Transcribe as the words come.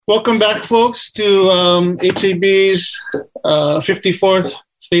Welcome back, folks, to HAB's 54th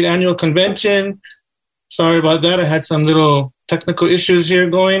State Annual Convention. Sorry about that. I had some little technical issues here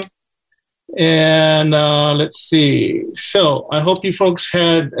going. And let's see. So I hope you folks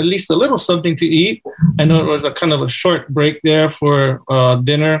had at least a little something to eat. I know it was a kind of a short break there for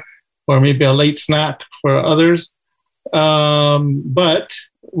dinner or maybe a late snack for others. But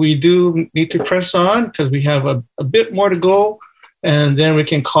we do need to press on because we have a bit more to go, and then we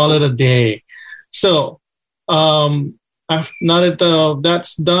can call it a day. So now that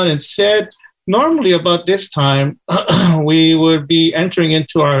that's done and said, normally about this time, we would be entering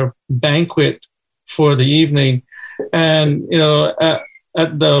into our banquet for the evening. And,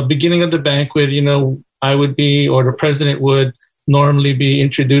 at the beginning of the banquet, I would be, or the president would normally be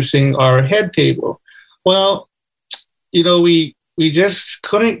introducing our head table. Well, we just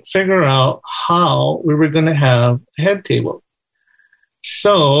couldn't figure out how we were going to have a head table.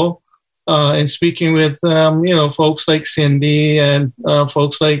 So, in speaking with, folks like Cindy and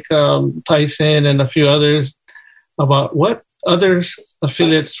folks like Tyson and a few others about what other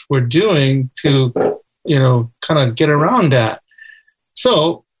affiliates were doing to, kind of get around that.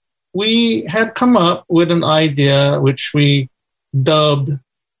 So we had come up with an idea which we dubbed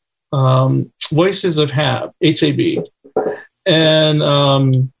Voices of HAB.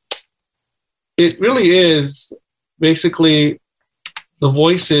 And it really is basically the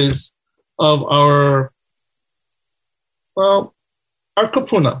voices of our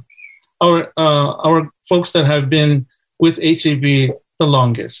kapuna, our folks that have been with HAB the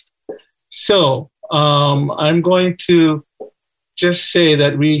longest. So I'm going to just say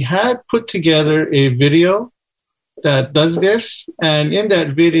that we had put together a video that does this, and in that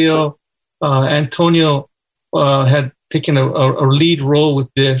video, Antonio had taken a lead role with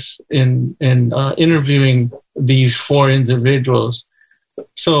this in interviewing these four individuals.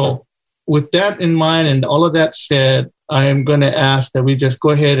 So with that in mind and all of that said, I am going to ask that we just go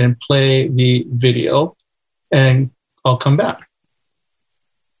ahead and play the video, and I'll come back.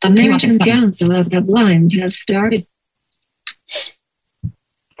 American Council of the Blind has started.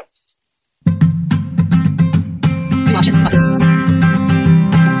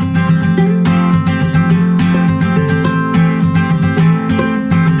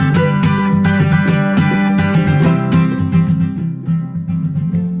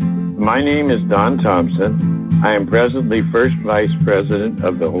 My name is Don Thompson. I am presently First Vice President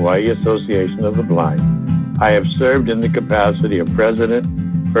of the Hawaii Association of the Blind. I have served in the capacity of President,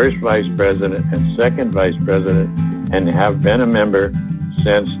 First Vice President, and Second Vice President, and have been a member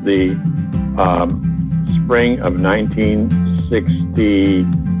since the spring of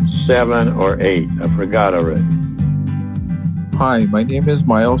 1967 or 8. I forgot already. Hi, my name is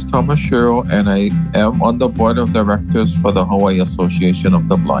Miles Tomashiro, and I am on the board of directors for the Hawaii Association of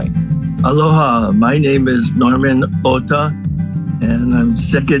the Blind. Aloha, my name is Norman Ota, and I'm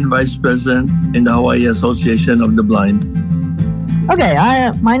second vice president in the Hawaii Association of the Blind. Okay,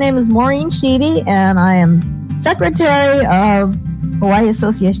 my name is Maureen Sheedy, and I am secretary of Hawaii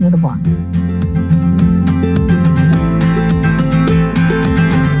Association of the Blind.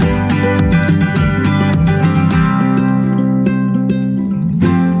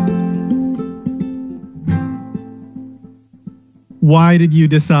 Why did you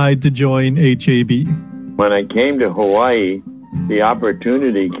decide to join HAB? When I came to Hawaii, the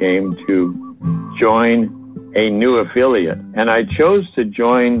opportunity came to join a new affiliate. And I chose to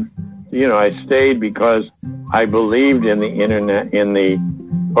join, I stayed because I believed in the internet, in the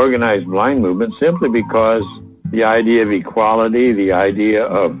organized blind movement, simply because the idea of equality, the idea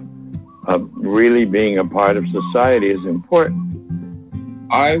of really being a part of society is important.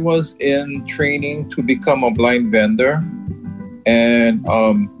 I was in training to become a blind vendor. And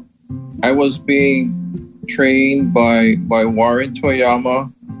I was being trained by Warren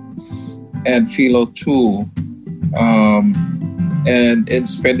Toyama and Philo Tu. And in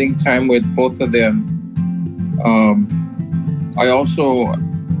spending time with both of them, I also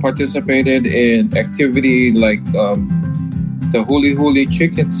participated in activity like the Huli Huli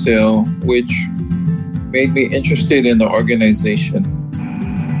Chicken Sale, which made me interested in the organization.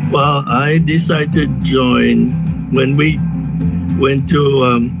 Well, I decided to join when we went to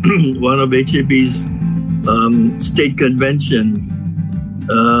one of HAB's state conventions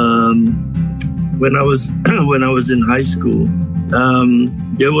when I was in high school.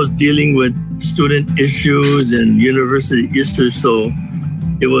 There was dealing with student issues and university issues, so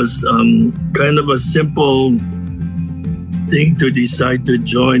it was kind of a simple thing to decide to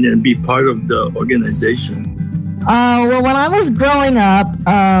join and be part of the organization. Well, when I was growing up,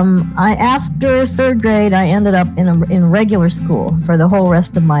 after third grade, I ended up in regular school for the whole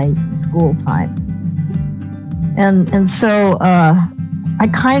rest of my school time, and so I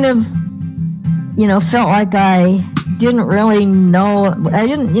kind of, felt like I didn't really know. I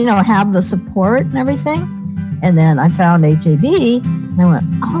didn't, have the support and everything. And then I found HAB, and I went,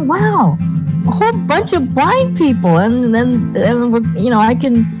 oh wow, a whole bunch of blind people, and I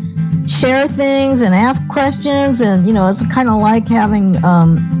can share things and ask questions, and it's kind of like having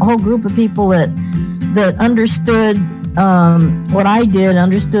a whole group of people that understood what I did,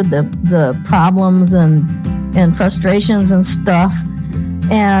 understood the problems and frustrations and stuff,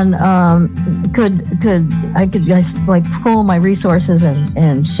 and I could just like pull my resources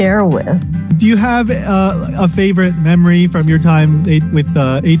and share with. Do you have a favorite memory from your time with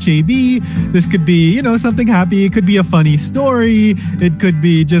HAB? This could be, something happy. It could be a funny story. It could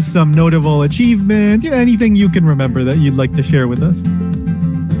be just some notable achievement. Anything you can remember that you'd like to share with us.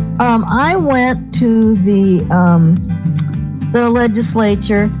 I went to the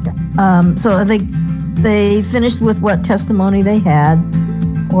legislature. So they finished with what testimony they had,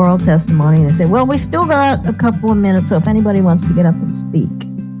 oral testimony, and they said, well, we still got a couple of minutes, so if anybody wants to get up and speak.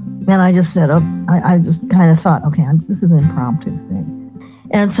 And I just said, I just kind of thought, okay, this is an impromptu thing.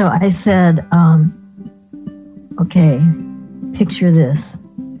 And so I said, okay, picture this.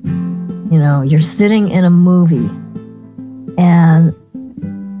 You're sitting in a movie, and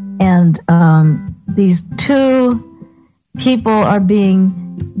these two people are being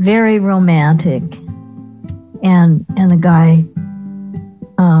very romantic, and the guy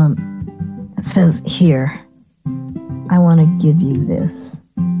says, here, I want to give you this.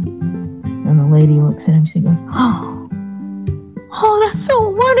 And the lady looks at him, she goes, oh, that's so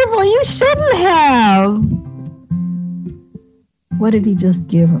wonderful, you shouldn't have. What did he just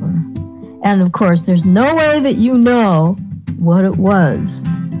give her? And of course, there's no way that you know what it was.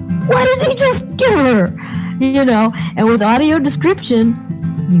 What did he just give her? And with audio description,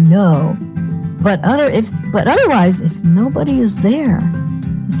 But otherwise, if nobody is there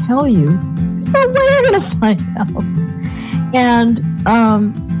to tell you, there's no way you're going to find out. And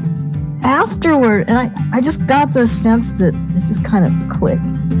afterward, and I just got the sense that it just kind of clicked.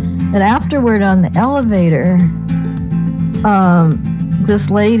 That afterward on the elevator, this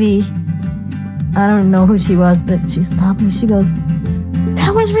lady, I don't know who she was, but she stopped me. She goes,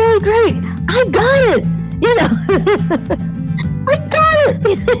 that was really great. I got it. I got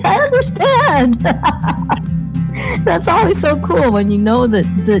it. I understand. That's always so cool when you know that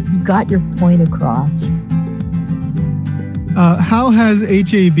you got your point across. How has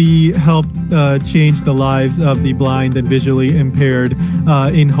HAB helped change the lives of the blind and visually impaired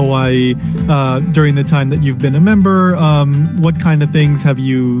in Hawaii during the time that you've been a member? What kind of things have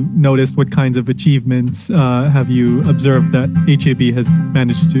you noticed? What kinds of achievements have you observed that HAB has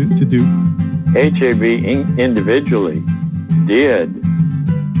managed to do? HAB individually did,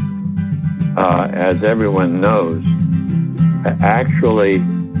 as everyone knows, actually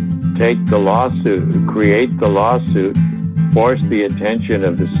take the lawsuit, create the lawsuit, forced the attention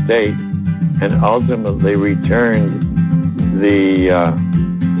of the state, and ultimately returned the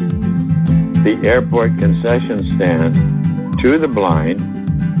airport concession stand to the blind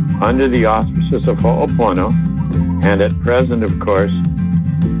under the auspices of Ho'opono. And at present, of course,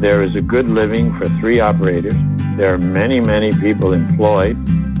 there is a good living for 3 operators. There are many, many people employed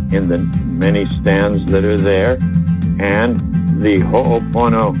in the many stands that are there. And the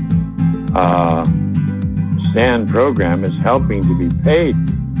Ho'opono stand program is helping to be paid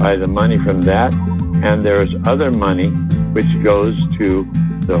by the money from that. And there is other money which goes to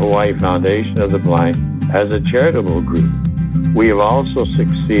the Hawaii Foundation of the Blind as a charitable group. We have also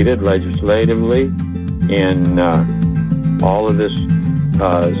succeeded legislatively in all of this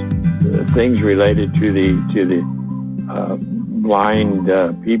things related to the blind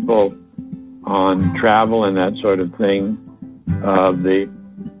people on travel and that sort of thing. The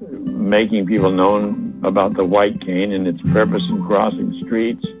making people known about the white cane and its purpose in crossing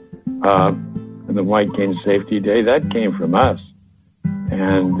streets, and the White Cane Safety Day, that came from us.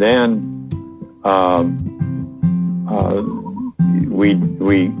 And then we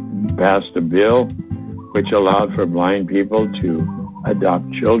passed a bill which allowed for blind people to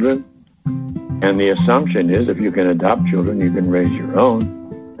adopt children. And the assumption is if you can adopt children, you can raise your own.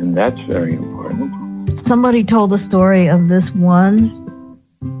 And that's very important. Somebody told the story of this one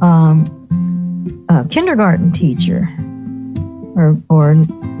kindergarten teacher or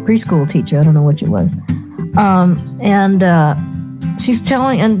preschool teacher. I don't know which it was. And she's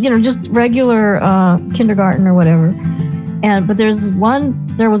telling, and just regular kindergarten or whatever. But there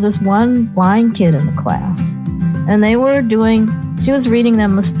was this one blind kid in the class, And she was reading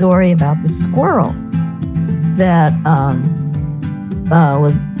them a story about the squirrel that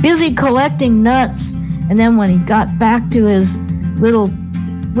was busy collecting nuts. And then when he got back to his little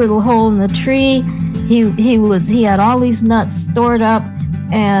hole in the tree, he had all these nuts stored up,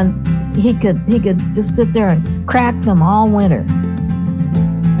 and he could just sit there and crack them all winter.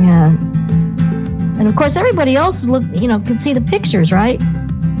 And of course everybody else could see the pictures, right?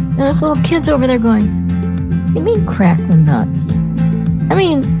 And this little kid's over there going, "What do you mean crack the nuts?" I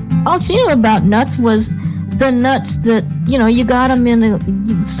mean, all she knew about nuts was the nuts that you got them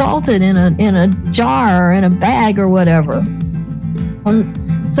salted in a jar or in a bag or whatever. And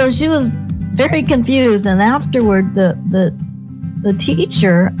so she was very confused. And afterward, the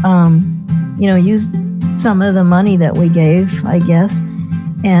teacher, used some of the money that we gave, I guess,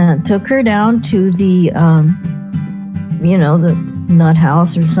 and took her down to the nut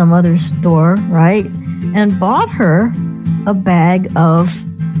house or some other store, right? And bought her a bag of,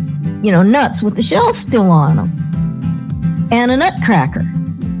 nuts with the shells still on them and a nutcracker.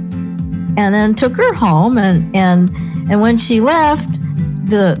 And then took her home, and when she left,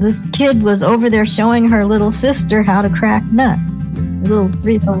 this kid was over there showing her little sister how to crack nuts, little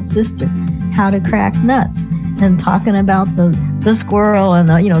 3-year-old sister, how to crack nuts, and talking about the squirrel and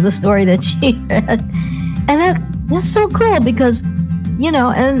the story that she read. And that's so cool because,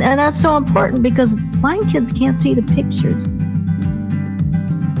 and that's so important because blind kids can't see the pictures.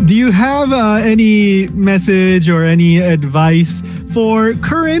 Do you have any message or any advice for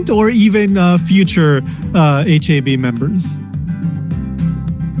current or even future HAB members?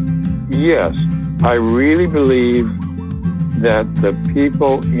 Yes, I really believe that the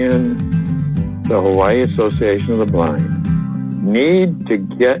people in the Hawaii Association of the Blind need to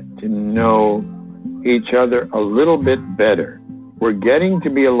get to know each other a little bit better. We're getting to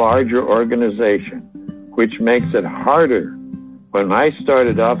be a larger organization, which makes it harder. When I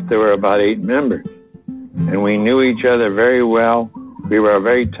started off, there were about 8 members, and we knew each other very well. We were a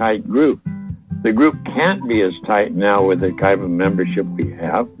very tight group. The group can't be as tight now with the type of membership we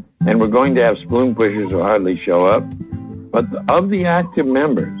have, and we're going to have spoon pushers who hardly show up. But of the active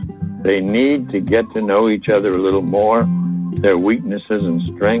members, they need to get to know each other a little more, their weaknesses and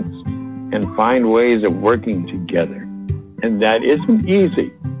strengths, and find ways of working together. And that isn't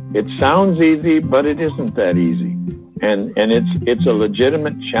easy. It sounds easy, but it isn't that easy. And it's a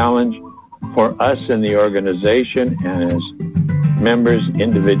legitimate challenge for us in the organization and as members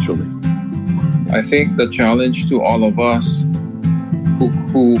individually. I think the challenge to all of us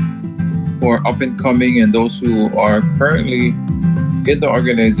who are up and coming and those who are currently in the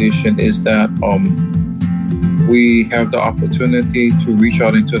organization is that we have the opportunity to reach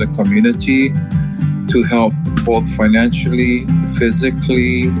out into the community to help both financially,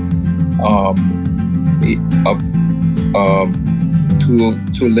 physically,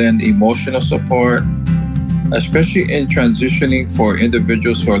 to lend emotional support, especially in transitioning for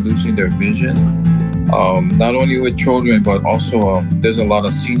individuals who are losing their vision. Not only with children, but also there's a lot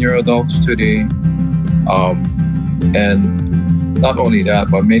of senior adults today. And not only that,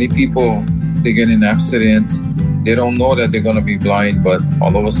 but many people, they get in accidents. They don't know that they're going to be blind, but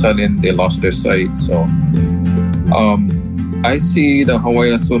all of a sudden they lost their sight. So I see the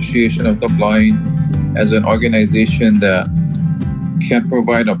Hawaii Association of the Blind as an organization that can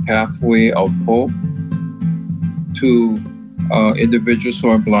provide a pathway of hope to individuals who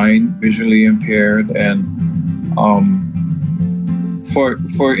are blind, visually impaired, and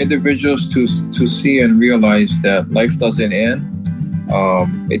for individuals to see and realize that life doesn't end.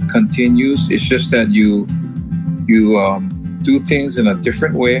 It continues. It's just that you do things in a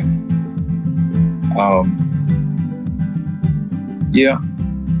different way.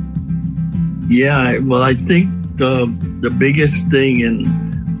 Yeah, well, I think the biggest thing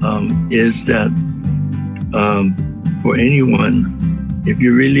is that for anyone, if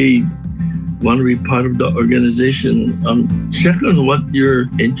you really want to be part of the organization, check on what you're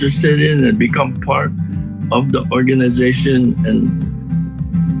interested in and become part of the organization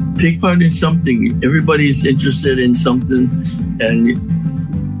and take part in something. Everybody's interested in something, and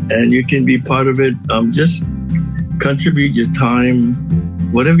you can be part of it. Just contribute your time,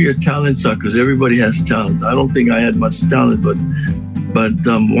 whatever your talents are, because everybody has talent. I don't think I had much talent, but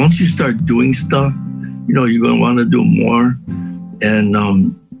once you start doing stuff, you're going to want to do more, and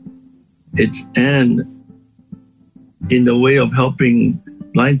it's in the way of helping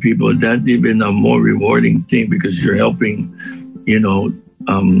blind people, that's even a more rewarding thing because you're helping,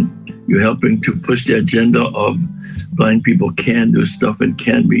 you're helping to push the agenda of blind people can do stuff and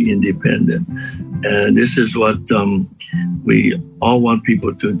can be independent. And this is what we all want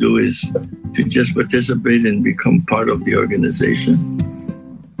people to do, is to just participate and become part of the organization.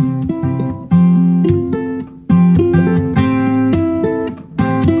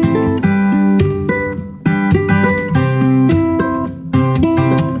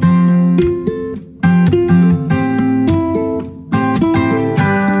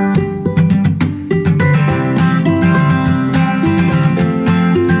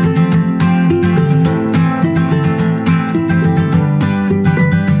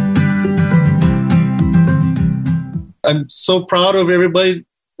 I'm so proud of everybody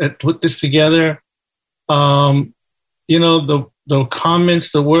that put this together. You know, the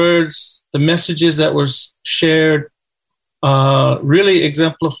comments, the words, the messages that were shared really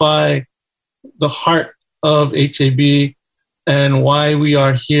exemplify the heart of HAB and why we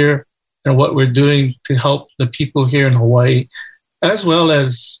are here and what we're doing to help the people here in Hawaii, as well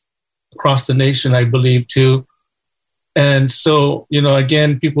as across the nation, I believe, too. And so, you know,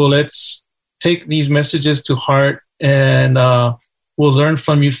 again, people, let's take these messages to heart. And we'll learn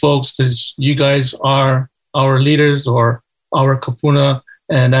from you folks because you guys are our leaders or our kapuna,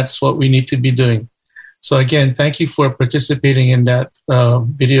 and that's what we need to be doing. So again, thank you for participating in that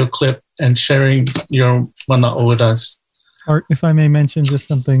video clip and sharing your mana'o with us. Art, if I may mention just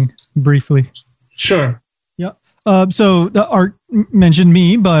something briefly. Sure. Yeah. So Art mentioned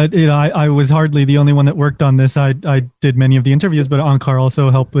me, but I was hardly the only one that worked on this. I did many of the interviews, but Ankar also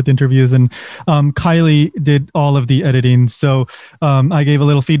helped with interviews, and Kylie did all of the editing. So I gave a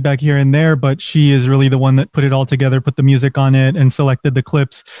little feedback here and there, but she is really the one that put it all together, put the music on it, and selected the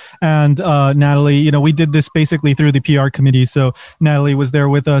clips. And Natalie, you know, we did this basically through the PR committee. So Natalie was there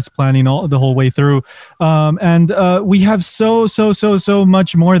with us, planning the whole way through. And we have so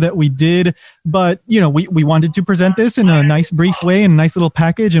much more that we did, but you know, we wanted to present this in a nice, brief way and a nice little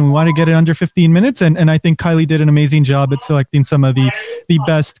package, and we want to get it under 15 minutes. And I think Kylie did an amazing job at selecting some of the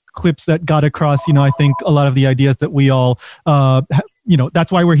best clips that got across, you know, I think a lot of the ideas that we all, you know,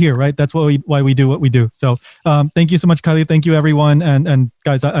 that's why we're here, right? That's why we do what we do. So thank you so much, Kylie. Thank you, everyone. And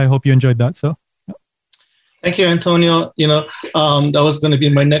guys, I hope you enjoyed that. So. Thank you, Antonio. You know, that was going to be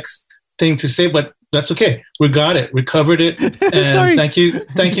my next thing to say, but that's okay. We got it. We covered it. And thank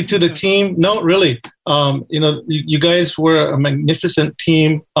you to the team. No, really. You know, you guys were a magnificent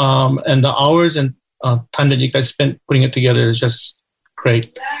team, and the hours and time that you guys spent putting it together is just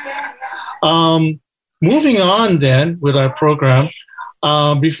great. Moving on then with our program.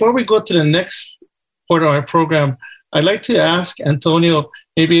 Before we go to the next part of our program, I'd like to ask Antonio,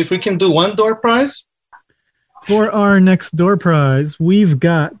 maybe if we can do one door prize. For our next door prize, we've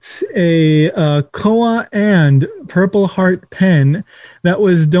got a Koa and Purple Heart pen that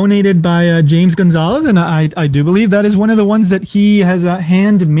was donated by James Gonzalez, and I do believe that is one of the ones that he has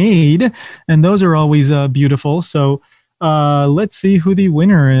handmade, and those are always beautiful. So let's see who the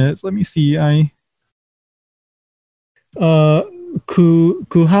winner is. Let me see.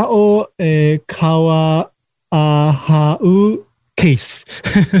 Kuhao Kawa Ahau Case.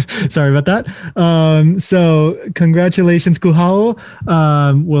 Sorry about that. So congratulations, Kuhao.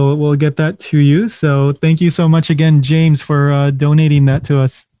 We'll get that to you. So thank you so much again, James, for donating that to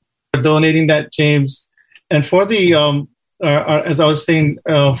us. For donating that, James. And for the, as I was saying,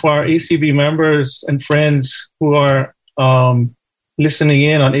 for our ACB members and friends who are listening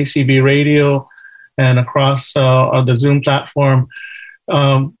in on ACB radio and across on the Zoom platform,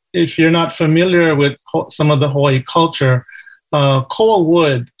 if you're not familiar with some of the Hawaii culture, koa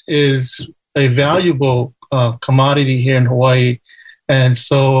wood is a valuable commodity here in Hawaii. And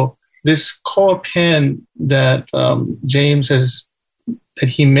so this koa pen that James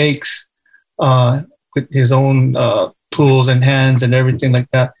he makes with his own tools and hands and everything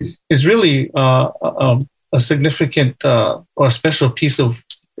like that is really a significant or a special piece of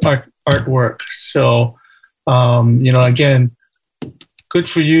artwork. So, you know, again, good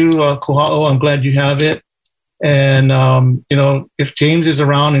for you, Kuhao. I'm glad you have it. And, you know, if James is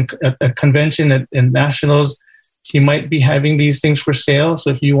around at a convention at nationals, he might be having these things for sale. So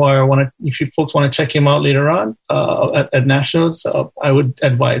if you folks want to check him out later on at nationals, I would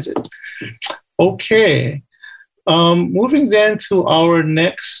advise it. Okay. Moving then to our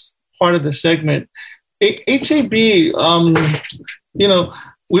next part of the segment, HAB, you know,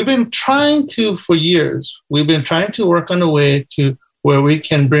 we've been trying to, for years, we've been trying to work on a way to where we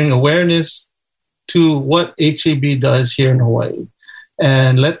can bring awareness to what HAB does here in Hawaii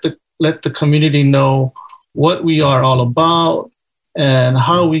and let the community know what we are all about and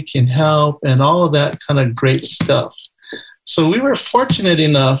how we can help and all of that kind of great stuff. So we were fortunate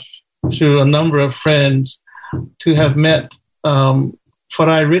enough through a number of friends to have met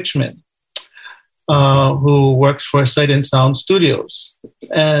Farai Richmond. who works for Sight and Sound Studios.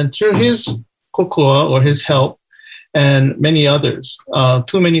 And through his kokua, or his help, and many others,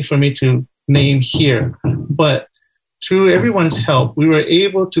 too many for me to name here, but through everyone's help, we were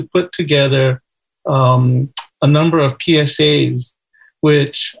able to put together a number of PSAs,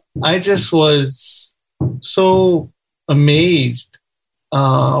 which I just was so amazed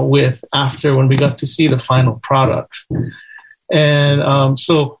with after when we got to see the final product. And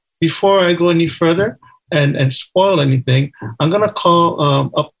so before I go any further and spoil anything, I'm going to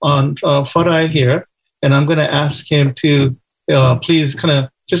call up on Farai here, and I'm going to ask him to please kind of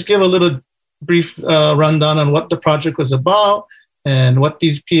just give a little brief rundown on what the project was about and what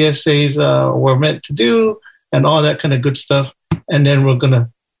these PSAs were meant to do and all that kind of good stuff. And then we're going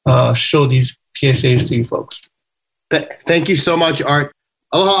to show these PSAs to you folks. Thank you so much, Art.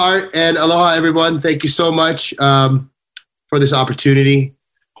 Aloha, Art, and aloha, everyone. Thank you so much for this opportunity.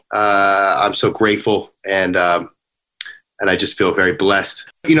 I'm so grateful, and I just feel very blessed.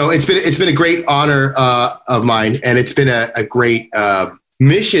 You know, it's been a great honor of mine, and it's been a great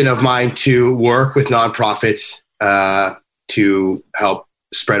mission of mine to work with nonprofits to help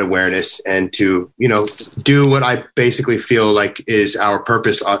spread awareness and to, you know, do what I basically feel like is our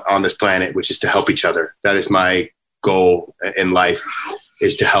purpose on this planet, which is to help each other. That is my goal in life,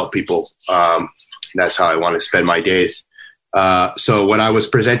 is to help people. That's how I want to spend my days. So when I was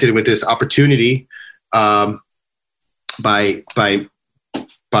presented with this opportunity by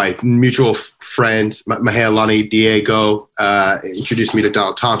mutual friends, Mahealani Diego introduced me to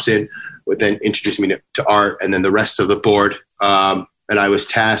Donald Thompson, would then introduce me to Art, and then the rest of the board. And I was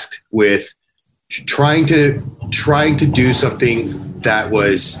tasked with trying to do something that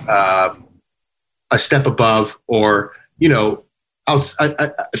was a step above, or, you know,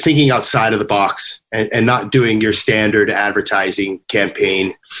 thinking outside of the box, and not doing your standard advertising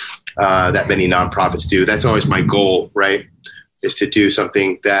campaign that many nonprofits do. That's always my goal, right? Is to do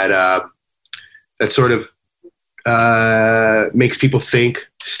something that that sort of makes people think,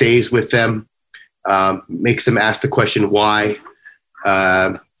 stays with them, makes them ask the question why,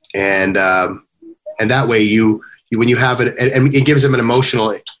 and that way you when you have it, and it gives them an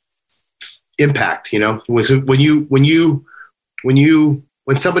emotional impact. You know, when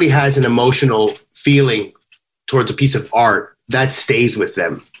somebody has an emotional feeling towards a piece of art, that stays with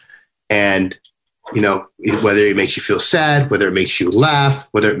them. And, you know, whether it makes you feel sad, whether it makes you laugh,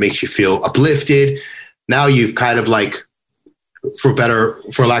 whether it makes you feel uplifted, now you've kind of like, for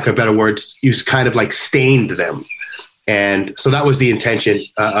lack of better words, you've kind of like stained them. And so that was the intention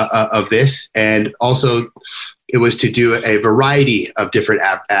of this. And also it was to do a variety of different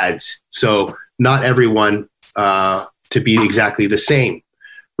ads. So not everyone to be exactly the same,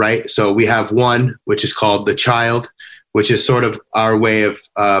 right? So we have one, which is called The Child, which is sort of our way of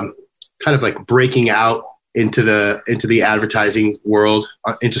kind of like breaking out into the advertising world,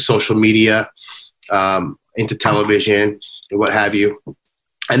 into social media, into television, and what have you.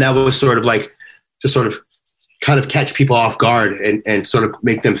 And that was sort of like to sort of kind of catch people off guard and sort of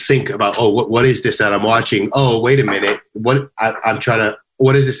make them think about, oh, what is this that I'm watching? Oh, wait a minute. What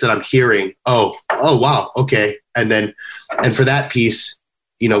is this that I'm hearing? Oh, wow. Okay. And for that piece,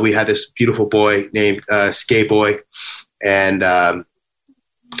 you know, we had this beautiful boy named Skate Boy, and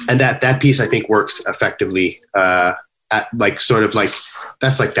that piece I think works effectively at like sort of like,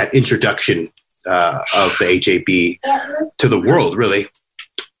 that's like that introduction of the HAB to the world, really.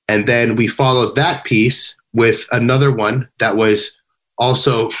 And then we followed that piece with another one that was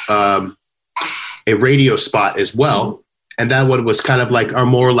also a radio spot as well. And that one was kind of like our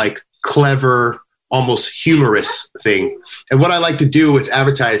more like clever, almost humorous thing. And what I like to do with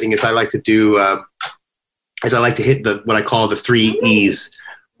advertising is I like to hit what I call the 3 E's,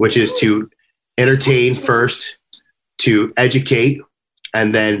 which is to entertain first, to educate,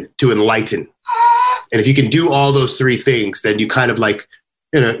 and then to enlighten. And if you can do all those 3 things, then you kind of like,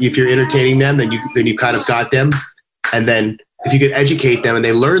 you know, if you're entertaining them, then you kind of got them. And then if you can educate them and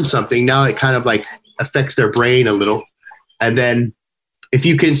they learn something, now it kind of like affects their brain a little. And then if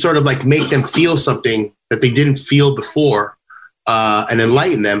you can sort of like make them feel something that they didn't feel before, and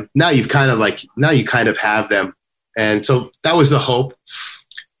enlighten them, now you kind of have them. And so that was the hope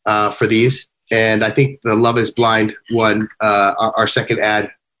for these. And I think the Love is Blind one, our second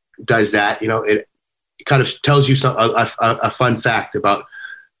ad, does that. You know, it kind of tells you a fun fact about,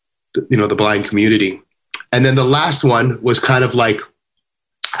 you know, the blind community. And then the last one was kind of like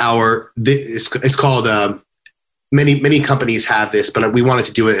it's called, many companies have this, but we wanted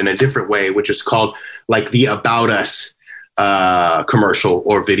to do it in a different way, which is called like the About Us commercial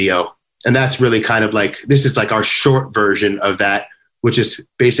or video. And that's really kind of like, this is like our short version of that, which is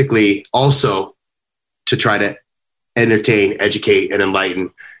basically also to try to entertain, educate, and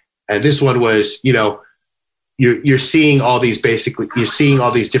enlighten. And this one was, you're seeing all these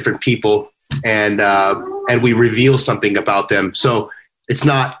different people, and we reveal something about them. So it's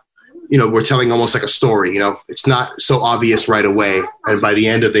not, we're telling almost like a story. It's not so obvious right away, and by the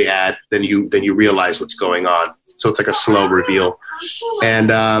end of the ad, then you realize what's going on. So it's like a slow reveal, and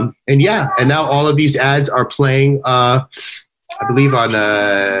now all of these ads are playing, I believe on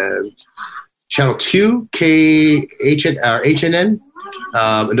Channel 2 HNN,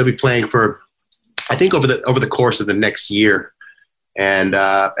 and they'll be playing for, I think, over the course of the next year, and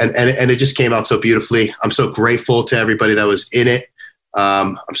it just came out so beautifully. I'm so grateful to everybody that was in it.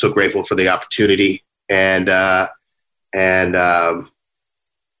 I'm so grateful for the opportunity, and I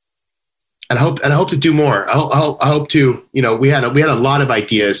hope to do more. I hope to, we had a lot of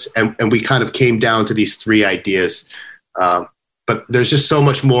ideas, and we kind of came down to these 3 ideas. But there's just so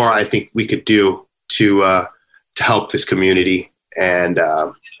much more I think we could do to help this community, and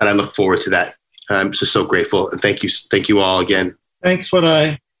I look forward to that. I'm just so grateful, and thank you all again. Thanks,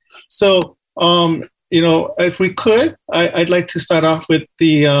 Farai. So, if we could, I'd like to start off with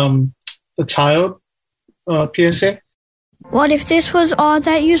the child PSA. What if this was all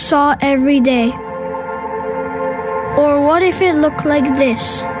that you saw every day? Or what if it looked like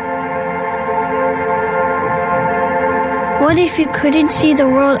this? What if you couldn't see the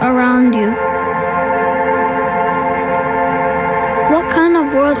world around you? What kind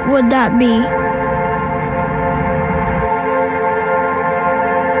of world would that be?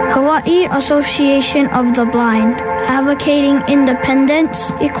 Hawaii Association of the Blind, advocating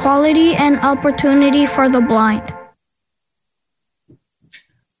independence, equality, and opportunity for the blind.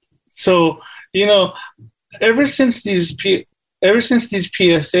 So, ever since these PSAs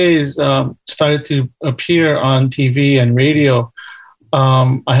started to appear on TV and radio,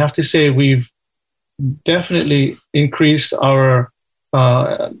 I have to say we've definitely increased our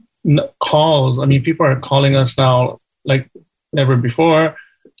calls. I mean, people are calling us now like never before,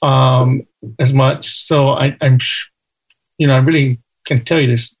 as much. So I really can tell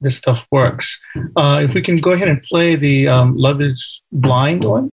you this stuff works. If we can go ahead and play the Love is Blind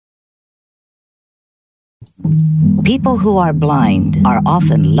one. People who are blind are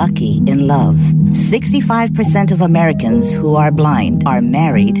often lucky in love. 65% of Americans who are blind are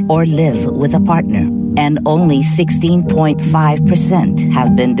married or live with a partner, and only 16.5%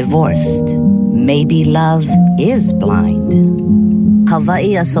 have been divorced. Maybe love is blind.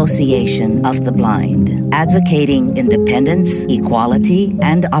 Hawaii Association of the Blind, advocating independence, equality,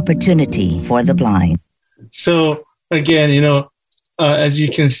 and opportunity for the blind. So again, as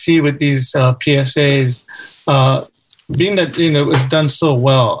you can see with these PSAs, being that it was done so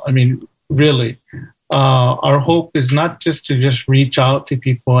well, I mean, really, our hope is not just to reach out to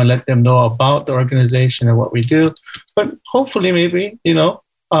people and let them know about the organization and what we do, but hopefully maybe people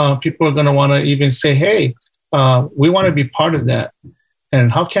are going to want to even say, hey, we want to be part of that,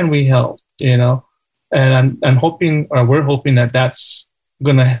 and how can we help? And I'm hoping, or we're hoping that that's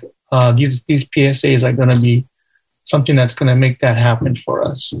going to these PSAs are going to be something that's going to make that happen for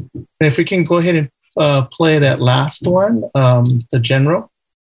us. And if we can go ahead and play that last one, the general.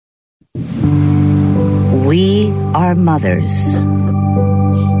 We are mothers.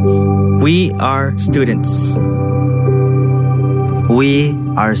 We are students. We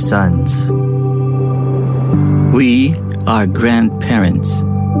are sons. We are grandparents.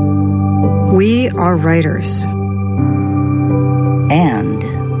 We are writers. And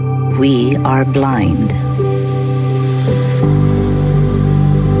we are blind.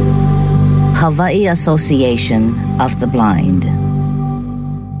 Hawaii Association of the Blind.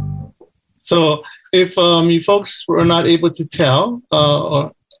 So if you folks were not able to tell,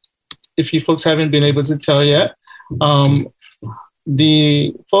 or if you folks haven't been able to tell yet,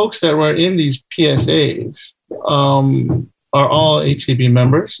 the folks that were in these PSAs are all HCB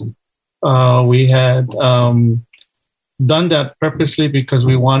members. We had done that purposely because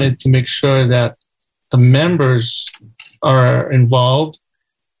we wanted to make sure that the members are involved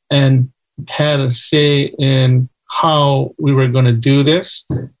and had a say in how we were going to do this.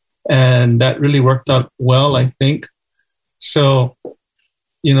 And that really worked out well, I think. So,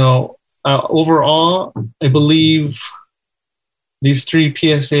 overall, I believe these 3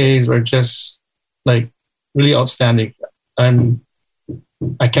 PSAs were just like really outstanding. I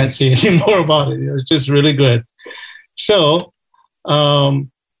can't say any more about it. It was just really good. So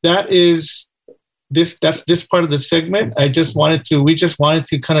that's this part of the segment. We just wanted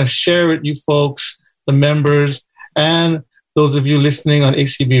to kind of share with you folks, the members, and those of you listening on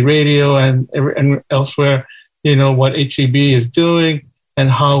HCB Radio and elsewhere, what HCB is doing and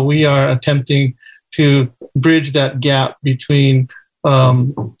how we are attempting to bridge that gap between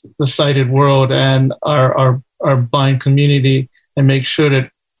the sighted world and our blind community, and make sure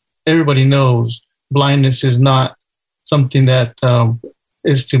that everybody knows blindness is not something that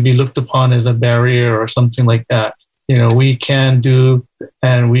is to be looked upon as a barrier or something like that. You know, we can do,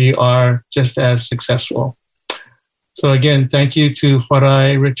 and we are just as successful. So again, thank you to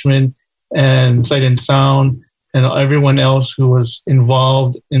Farai, Richmond, and Sight and Sound, and everyone else who was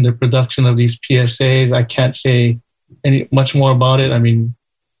involved in the production of these PSAs. I can't say much more about it. I mean,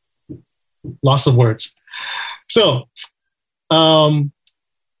 lots of words. So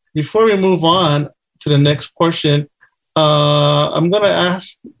before we move on to the next portion, I'm going to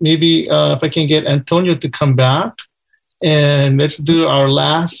ask maybe if I can get Antonio to come back, and let's do our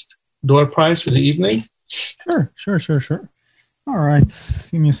last door prize for the evening. Sure. All right.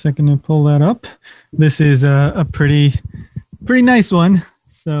 Give me a second to pull that up. This is a pretty nice one.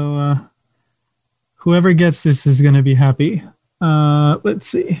 So whoever gets this is going to be happy. Let's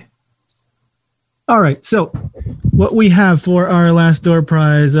see. All right. So what we have for our last door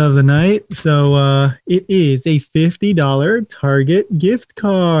prize of the night. So it is a $50 Target gift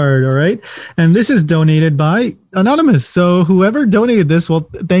card. All right. And this is donated by Anonymous. So whoever donated this, well,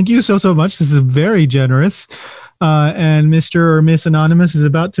 thank you so much. This is very generous. And Mr. or Miss Anonymous is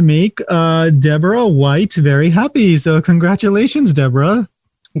about to make Deborah White very happy. So congratulations, Deborah.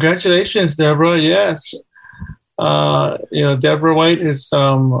 Congratulations, Deborah. Yes. Deborah White is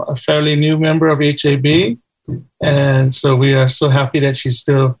a fairly new member of HAB. And so we are so happy that she's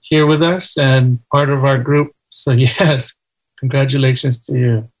still here with us and part of our group. So yes, congratulations to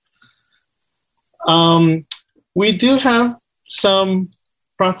you. We do have some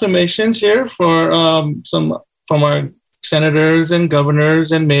proclamations here for some from our senators and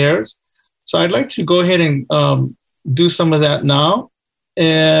governors and mayors. So I'd like to go ahead and do some of that now.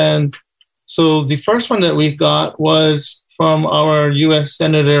 And so the first one that we got was from our U.S.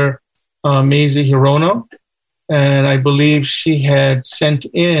 Senator Mazie Hirono, and I believe she had sent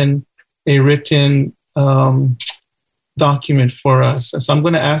in a written document for us. So I'm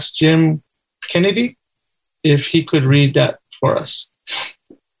going to ask Jim Kennedy if he could read that for us.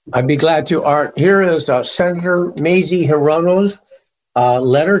 I'd be glad to, Art. Here is Senator Mazie Hirono's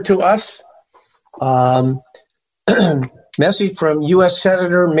letter to us. Message from U.S.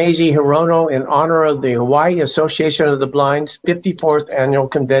 Senator Mazie Hirono in honor of the Hawaii Association of the Blind's 54th Annual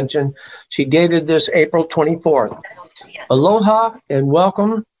Convention. She dated this April 24th. Aloha and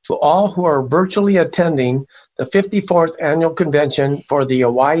welcome to all who are virtually attending the 54th Annual Convention for the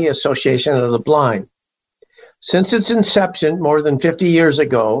Hawaii Association of the Blind. Since its inception more than 50 years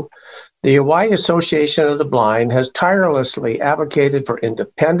ago, the Hawaii Association of the Blind has tirelessly advocated for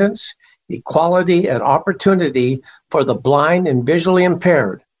independence, equality, and opportunity for the blind and visually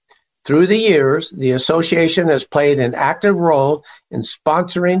impaired. Through the years, the association has played an active role in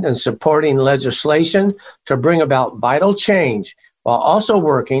sponsoring and supporting legislation to bring about vital change, while also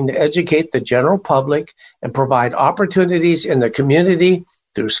working to educate the general public and provide opportunities in the community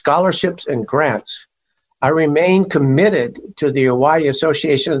through scholarships and grants. I remain committed to the Hawaii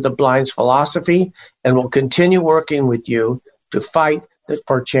Association of the Blind's philosophy and will continue working with you to fight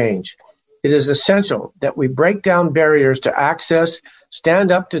for change. It is essential that we break down barriers to access,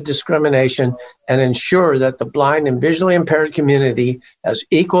 stand up to discrimination, and ensure that the blind and visually impaired community has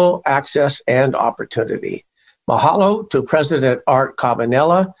equal access and opportunity. Mahalo to President Art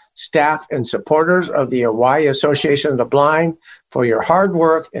Cabanela, staff and supporters of the Hawaii Association of the Blind for your hard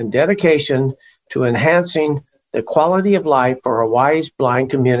work and dedication to enhancing the quality of life for Hawaii's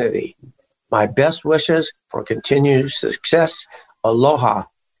blind community. My best wishes for continued success. Aloha.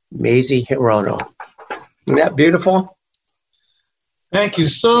 Mazie Hirono. Isn't that beautiful? Thank you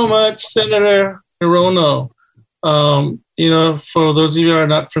so much, Senator Hirono. For those of you who are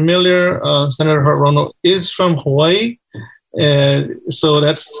not familiar, Senator Hirono is from Hawaii. And so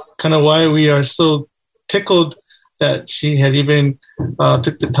that's kind of why we are so tickled that she had even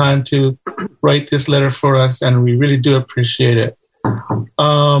took the time to write this letter for us, and we really do appreciate it.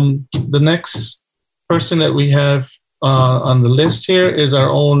 The next person that we have on the list here is our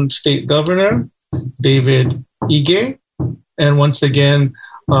own state governor, David Ige. And once again,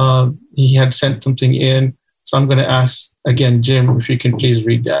 he had sent something in. So I'm going to ask again, Jim, if you can please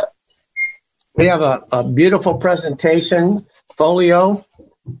read that. We have a beautiful presentation folio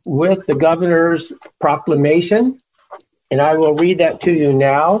with the governor's proclamation, and I will read that to you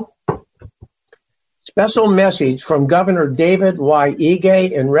now. Special message from Governor David Y.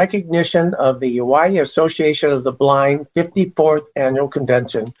 Ige in recognition of the Hawaii Association of the Blind 54th Annual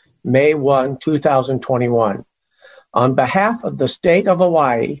Convention, May 1, 2021. On behalf of the state of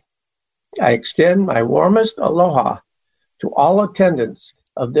Hawaii, I extend my warmest aloha to all attendants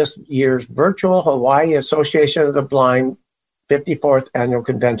of this year's virtual Hawaii Association of the Blind 54th Annual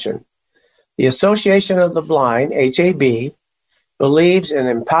Convention. The Association of the Blind, HAB, believes in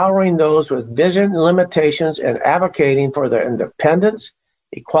empowering those with vision limitations and advocating for their independence,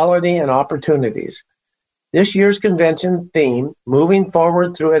 equality, and opportunities. This year's convention theme, Moving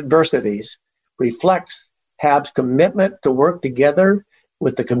Forward Through Adversities, reflects HAB's commitment to work together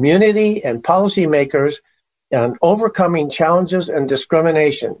with the community and policymakers on overcoming challenges and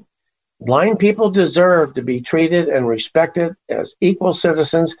discrimination. Blind people deserve to be treated and respected as equal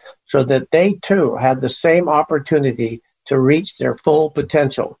citizens so that they too have the same opportunity to reach their full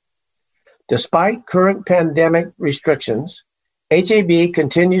potential. Despite current pandemic restrictions, HAB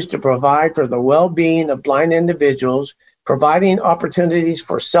continues to provide for the well-being of blind individuals, providing opportunities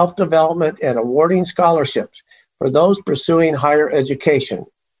for self-development and awarding scholarships for those pursuing higher education.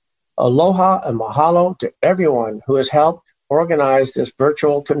 Aloha and mahalo to everyone who has helped organize this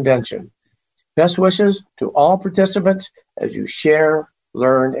virtual convention. Best wishes to all participants as you share,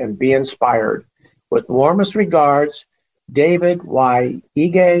 learn, and be inspired. With warmest regards, David Y.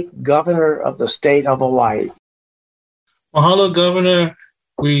 Ige, Governor of the State of Hawaii. Mahalo, Governor.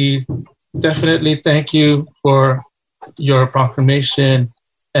 We definitely thank you for your proclamation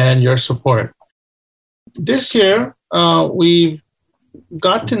and your support. This year, we've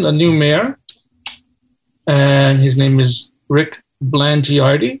gotten a new mayor, and his name is Rick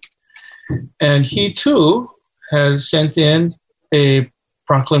Blangiardi, and he too has sent in a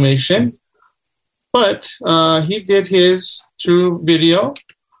proclamation, but he did his through video.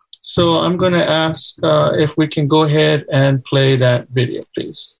 So I'm going to ask if we can go ahead and play that video,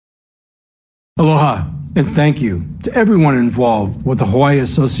 please. Aloha, and thank you to everyone involved with the Hawaii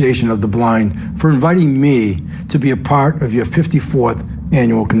Association of the Blind for inviting me to be a part of your 54th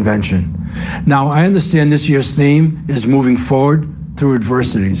annual convention. Now, I understand this year's theme is moving forward through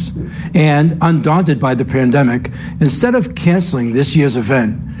adversities. And undaunted by the pandemic, instead of canceling this year's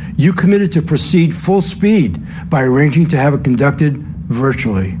event, you committed to proceed full speed by arranging to have it conducted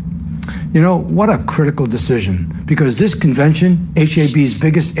virtually. You know, what a critical decision, because this convention, HAB's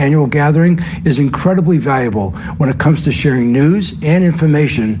biggest annual gathering, is incredibly valuable when it comes to sharing news and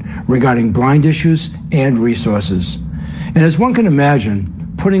information regarding blind issues and resources. And as one can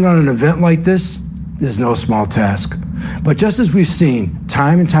imagine, putting on an event like this is no small task. But just as we've seen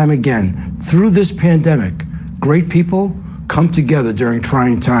time and time again through this pandemic, great people come together during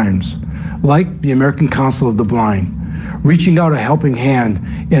trying times, like the American Council of the Blind, reaching out a helping hand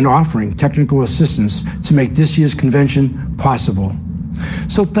and offering technical assistance to make this year's convention possible.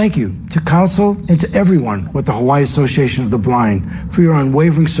 So thank you to Council and to everyone with the Hawaii Association of the Blind for your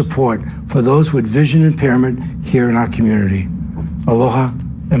unwavering support for those with vision impairment here in our community. Aloha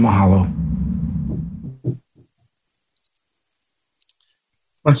and mahalo.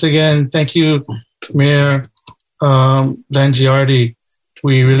 Once again, thank you, Mayor Blangiardi.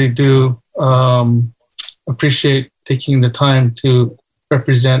 We really do appreciate taking the time to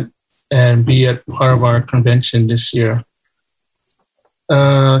represent and be a part of our convention this year.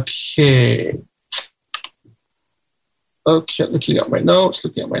 Okay, looking at my notes.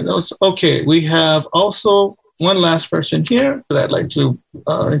 Okay, we have also one last person here that I'd like to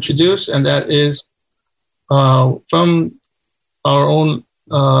introduce, and that is from our own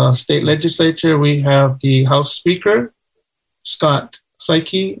state legislature. We have the House Speaker, Scott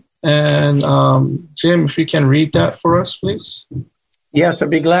Saiki. And Jim, if you can read that for us, please. Yes, I'd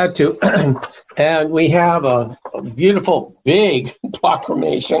be glad to. And we have a beautiful, big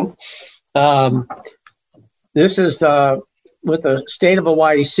proclamation. This is with the State of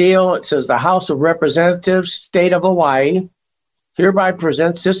Hawaii seal. It says, the House of Representatives, State of Hawaii, hereby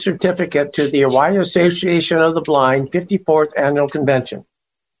presents this certificate to the Hawaii Association of the Blind 54th Annual Convention.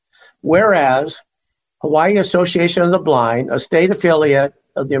 Whereas Hawaii Association of the Blind, a state affiliate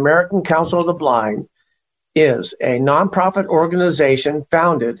of the American Council of the Blind, is a nonprofit organization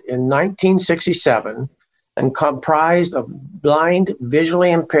founded in 1967 and comprised of blind,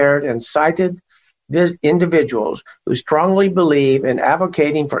 visually impaired, and sighted individuals who strongly believe in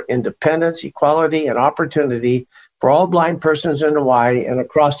advocating for independence, equality, and opportunity for all blind persons in Hawaii and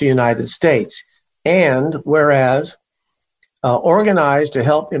across the United States. And whereas organized to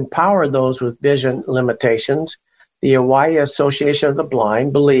help empower those with vision limitations, the Hawaii Association of the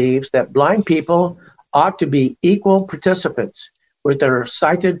Blind believes that blind people ought to be equal participants with their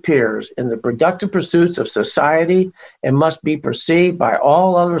sighted peers in the productive pursuits of society and must be perceived by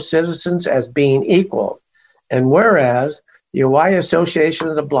all other citizens as being equal. And whereas the Hawaii Association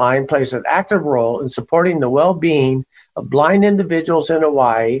of the Blind plays an active role in supporting the well-being of blind individuals in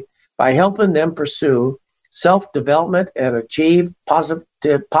Hawaii by helping them pursue self-development and achieve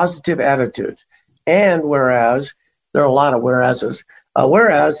positive attitudes. And whereas, there are a lot of whereases,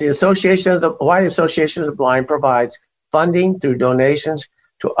 whereas the Hawaii Association of the Blind provides funding through donations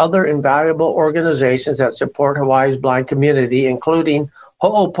to other invaluable organizations that support Hawaii's blind community, including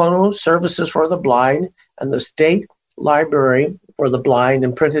Ho'opono Services for the Blind and the State Library for the Blind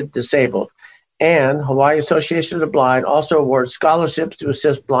and Printed Disabled. And Hawaii Association of the Blind also awards scholarships to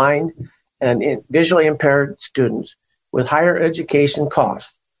assist blind and visually impaired students with higher education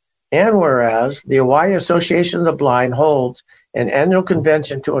costs. And whereas the Hawaii Association of the Blind holds an annual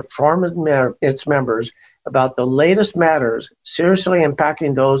convention to inform its members about the latest matters seriously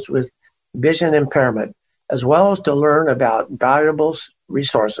impacting those with vision impairment, as well as to learn about valuable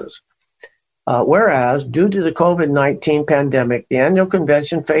resources. Whereas, due to the COVID-19 pandemic, the annual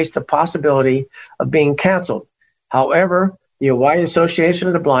convention faced the possibility of being canceled. However, the Hawaii Association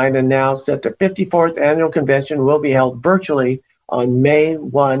of the Blind announced that the 54th annual convention will be held virtually on May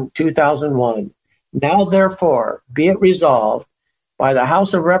 1, 2001. Now, therefore, be it resolved by the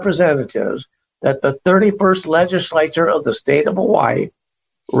House of Representatives that the 31st Legislature of the State of Hawaii,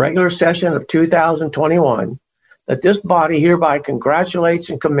 regular session of 2021, that this body hereby congratulates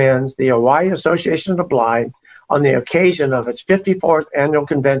and commends the Hawaii Association of the Blind on the occasion of its 54th annual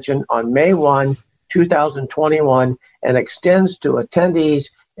convention on May 1, 2021, and extends to attendees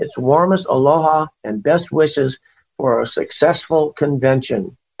its warmest aloha and best wishes for a successful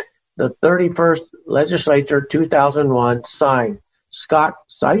convention. The 31st Legislature 2001 signed Scott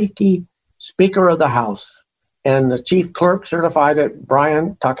Saiki, Speaker of the House, and the Chief Clerk certified it,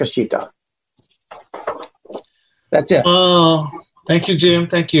 Brian Takashita. That's it. Oh, thank you, Jim.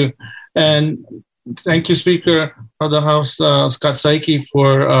 Thank you. And thank you, Speaker of the House, Scott Saiki,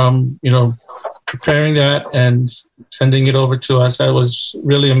 for, preparing that and sending it over to us. That was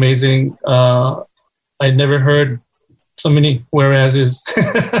really amazing. I'd never heard so many whereases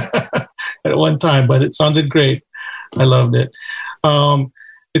at one time, but it sounded great. I loved it.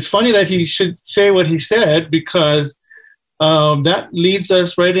 It's funny that he should say what he said, because that leads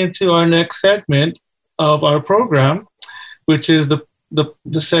us right into our next segment of our program, which is the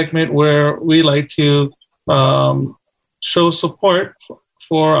segment where we like to show support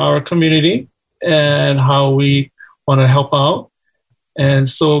for our community and how we want to help out. And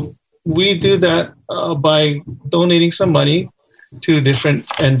so we do that by donating some money to different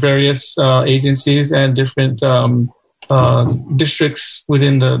and various agencies and different districts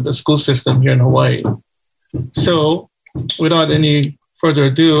within the school system here in Hawaii. So without any further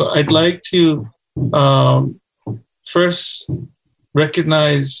ado, I'd like to first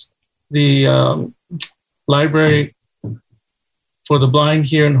recognize the Library for the Blind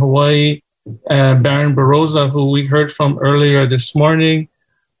here in Hawaii, Baron Baroza, who we heard from earlier this morning.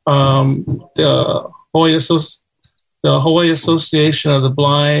 The Hawaii Association of the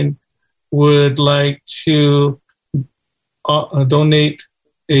Blind would like to donate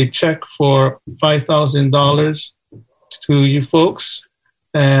a check for $5,000 to you folks,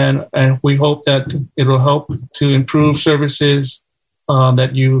 and we hope that it will help to improve services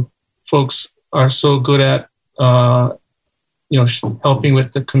that you folks are so good at, helping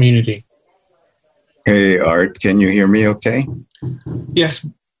with the community. Hey, Art, can you hear me okay? Yes,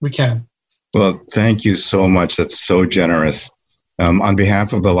 we can. Well, thank you so much. That's so generous. On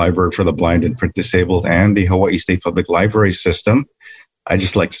behalf of the Library for the Blind and Print Disabled and the Hawaii State Public Library System, I'd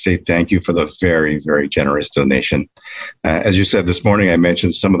just like to say thank you for the very, very generous donation. As you said this morning, I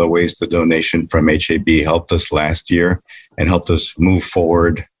mentioned some of the ways the donation from HAB helped us last year and helped us move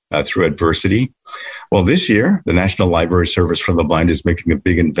forward through adversity. Well, this year, the National Library Service for the Blind is making a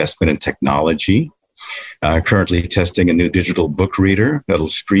big investment in technology, currently testing a new digital book reader that'll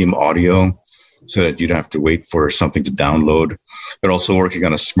stream audio so that you don't have to wait for something to download. They're also working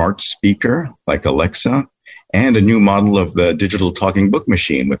on a smart speaker like Alexa and a new model of the digital talking book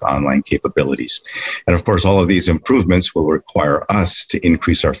machine with online capabilities. And of course, all of these improvements will require us to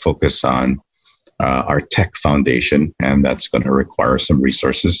increase our focus on our tech foundation, and that's going to require some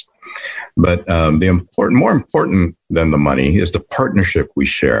resources. But more important than the money is the partnership we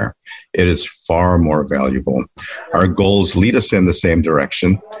share. It is far more valuable. Our goals lead us in the same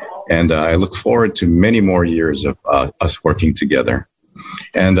direction, and I look forward to many more years of us working together.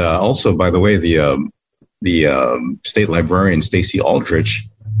 And also, by the way, the state librarian, Stacy Aldrich,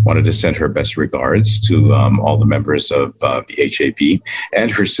 wanted to send her best regards to all the members of the HAB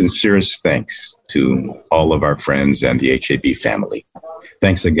and her sincerest thanks to all of our friends and the HAB family.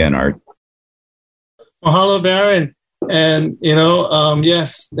 Thanks again, Art. Mahalo, Baron. And,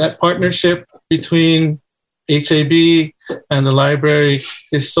 yes, that partnership between HAB and the library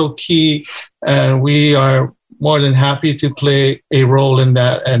is so key, and we are more than happy to play a role in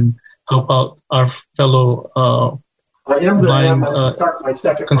that and help out our fellow blind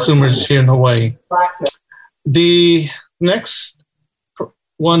consumers here in Hawaii. The next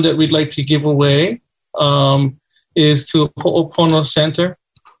one that we'd like to give away is to Ho'opono Center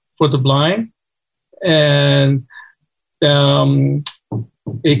for the Blind, and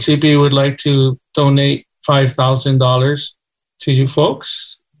HAB would like to donate $5,000 to you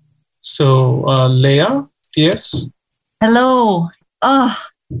folks. So, Leah, yes? Hello.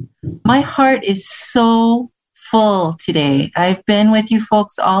 My heart is so full today. I've been with you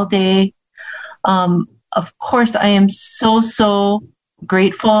folks all day. Of course, I am so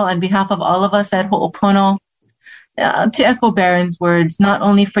grateful on behalf of all of us at Ho'opono to echo Baron's words, not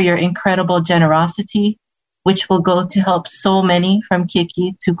only for your incredible generosity, which will go to help so many from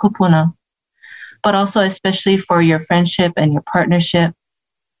Keiki to Kupuna, but also especially for your friendship and your partnership.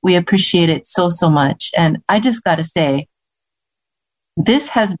 We appreciate it so much. And I just got to say, this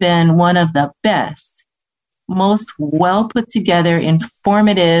has been one of the best, most well put together,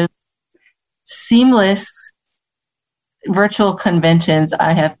 informative, seamless virtual conventions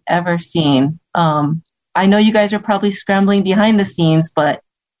I have ever seen. I know you guys are probably scrambling behind the scenes, but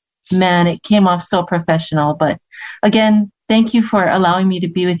man, it came off so professional. But again, thank you for allowing me to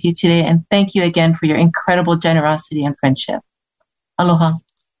be with you today. And thank you again for your incredible generosity and friendship. Aloha.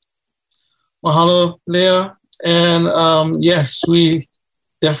 Mahalo, Leah. And yes, we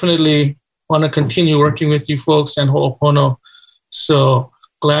definitely want to continue working with you folks and Ho'opono. So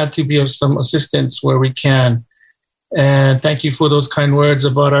glad to be of some assistance where we can. And thank you for those kind words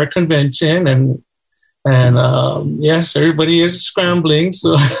about our convention. And yes, everybody is scrambling.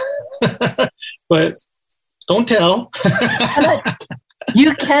 So, but don't tell.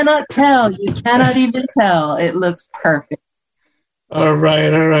 You cannot tell. You cannot even tell. It looks perfect. All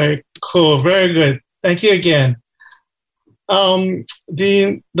right. Cool. Very good. Thank you again. The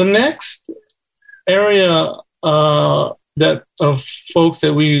next area that of folks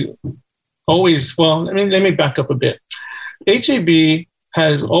that we always, well, let me back up a bit. HAB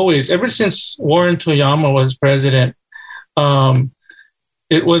has always, ever since Warren Toyama was president,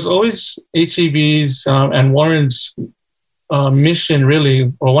 it was always HAB's and Warren's mission,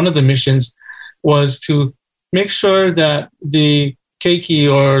 really, or one of the missions, was to make sure that the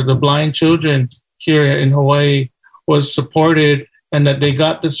keiki, or the blind children here in Hawaii, was supported and that they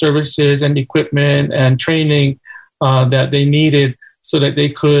got the services and equipment and training that they needed so that they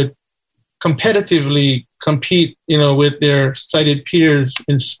could competitively compete, with their sighted peers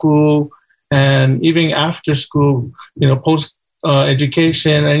in school and even after school, post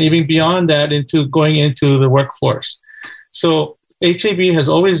education, and even beyond that into going into the workforce. So HAB has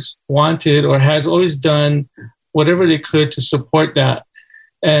always wanted, or has always done, whatever they could to support that.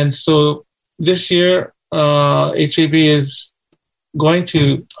 And so this year, HAB is going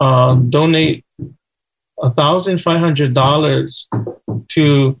to donate $1,500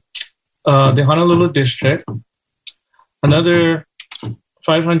 to the Honolulu district, another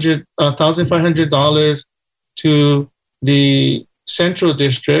 $1,500 to the Central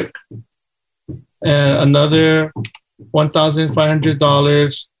District, and another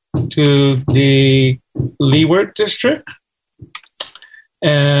 $1,500 to the Leeward District,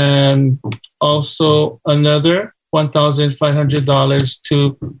 and also another $1,500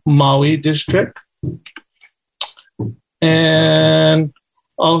 to Maui District, and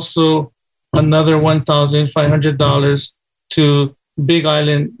also another $1,500 to Big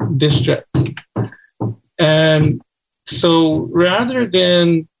Island District. And so rather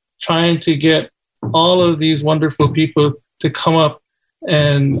than trying to get all of these wonderful people to come up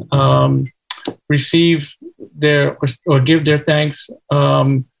and receive their, or give their thanks,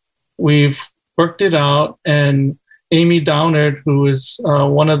 we've worked it out, and Amy Downard, who is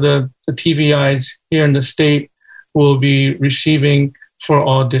one of the TVIs here in the state, will be receiving for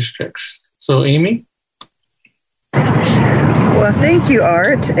all districts. So Amy? Well, thank you,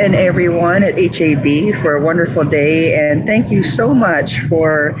 Art, and everyone at HAB for a wonderful day. And thank you so much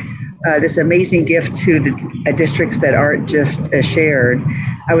for this amazing gift to the districts that Art just shared.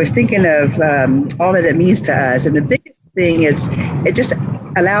 I was thinking of all that it means to us. And the biggest thing is it just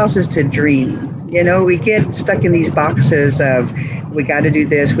allows us to dream. We get stuck in these boxes of, we got to do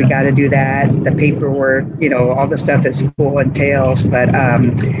this, we got to do that, the paperwork, all the stuff that school entails. But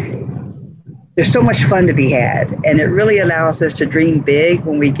there's so much fun to be had. And it really allows us to dream big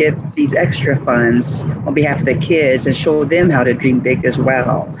when we get these extra funds on behalf of the kids and show them how to dream big as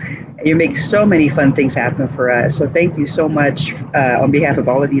well. And you make so many fun things happen for us. So thank you so much on behalf of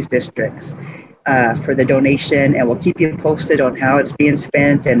all of these districts. for the donation, and we'll keep you posted on how it's being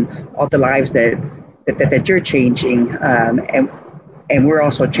spent and all the lives that you're changing, and we're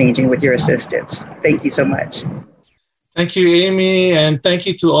also changing with your assistance. Thank you so much. Thank you, Amy, and thank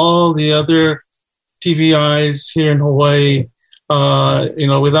you to all the other TVIs here in Hawaii.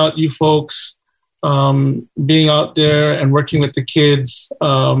 Without you folks being out there and working with the kids,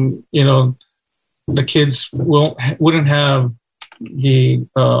 the kids wouldn't have the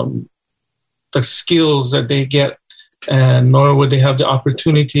skills that they get, and nor would they have the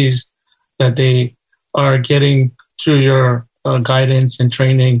opportunities that they are getting through your guidance and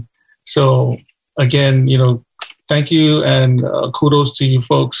training. So again, thank you, and kudos to you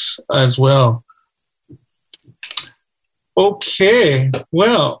folks as well. Okay,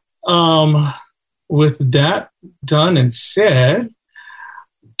 well, with that done and said,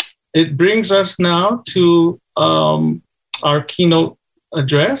 it brings us now to our keynote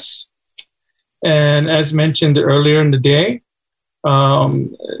address. And as mentioned earlier in the day,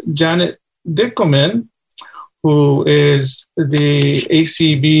 Janet Dickelman, who is the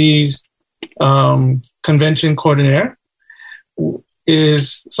ACB's convention coordinator,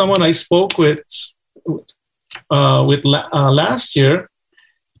 is someone I spoke with last year,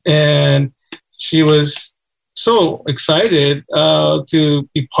 and she was so excited to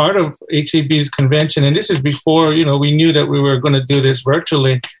be part of HAB's convention. And this is before we knew that we were going to do this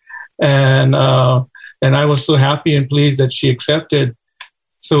virtually, and I was so happy and pleased that she accepted.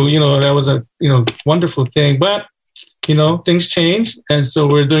 So that was a wonderful thing. But things change, and so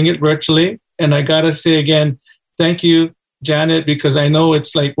we're doing it virtually. And I gotta say again, thank you, Janet, because I know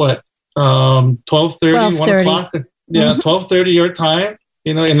it's like 12:30, 1 o'clock. Yeah, 12:30 your time,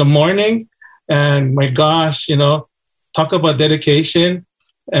 in the morning. And my gosh, talk about dedication.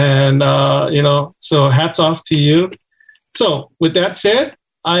 And, so hats off to you. So with that said,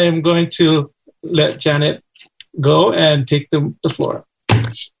 I am going to let Janet go and take the floor.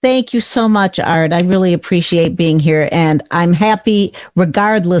 Thank you so much, Art. I really appreciate being here, and I'm happy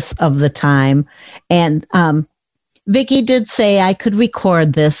regardless of the time. And Vicki did say I could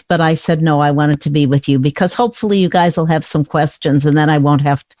record this, but I said no, I wanted to be with you because hopefully you guys will have some questions, and then you won't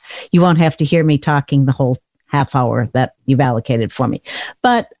have to hear me talking the whole half hour that you've allocated for me.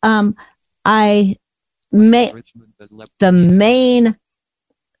 But the main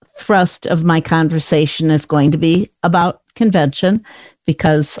thrust of my conversation is going to be about convention,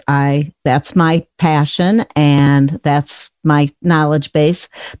 because that's my passion and that's my knowledge base.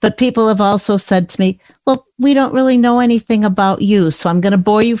 But people have also said to me, well, we don't really know anything about you. So I'm going to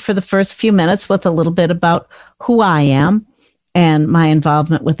bore you for the first few minutes with a little bit about who I am and my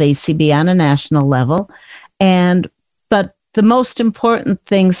involvement with ACB on a national level. But the most important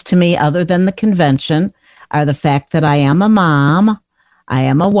things to me, other than the convention, are the fact that I am a mom, I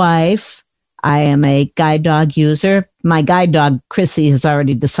am a wife, I am a guide dog user. My guide dog, Chrissy, has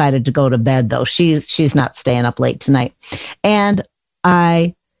already decided to go to bed, though. She's not staying up late tonight. And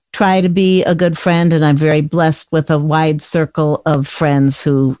I try to be a good friend, and I'm very blessed with a wide circle of friends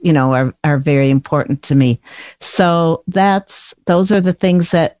who, are very important to me. So those are the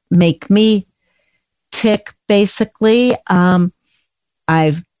things that make me tick, basically. I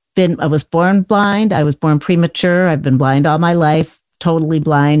was born blind. I was born premature. I've been blind all my life. Totally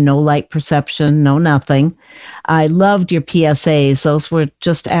blind, no light perception, no nothing. I loved your PSAs. Those were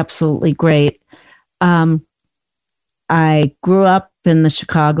just absolutely great. I grew up in the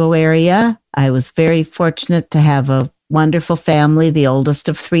Chicago area. I was very fortunate to have a wonderful family, the oldest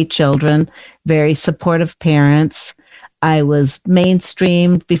of 3 children, very supportive parents. I was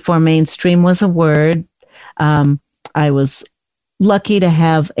mainstreamed before mainstream was a word. I was lucky to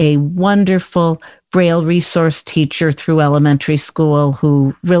have a wonderful Braille resource teacher through elementary school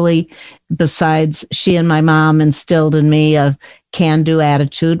who really, besides she and my mom, instilled in me a can-do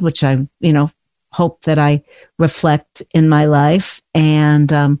attitude, which I, hope that I reflect in my life,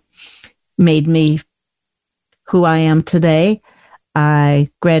 and made me who I am today. I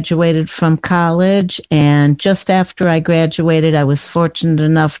graduated from college, and just after I graduated, I was fortunate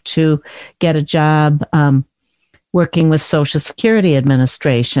enough to get a job working with Social Security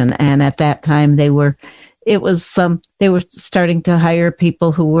Administration. And at that time, they were starting to hire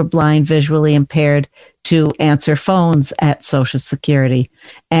people who were blind, visually impaired to answer phones at Social Security.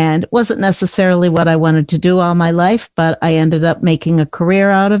 And it wasn't necessarily what I wanted to do all my life, but I ended up making a career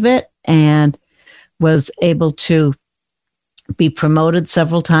out of it and was able to be promoted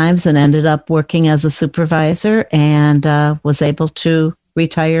several times and ended up working as a supervisor, and was able to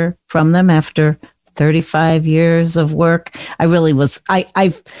retire from them after 35 years of work. I really was,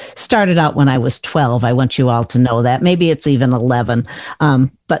 I started out when I was 12. I want you all to know that. Maybe it's even 11.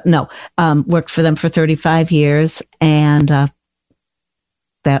 But no, worked for them for 35 years. And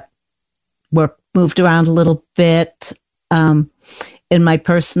that work moved around a little bit. In my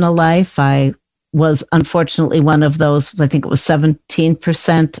personal life, I was unfortunately one of those, I think it was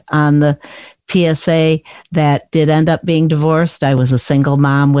 17% on the PSA that did end up being divorced. I was a single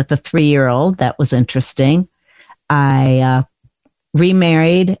mom with a 3-year-old. That was interesting. I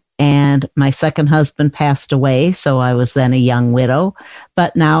remarried, and my second husband passed away, so I was then a young widow.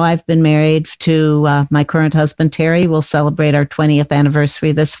 But now I've been married to my current husband, Terry. We'll celebrate our 20th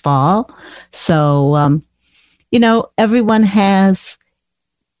anniversary this fall. So, everyone has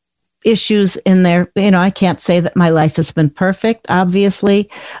issues in there. I can't say that my life has been perfect,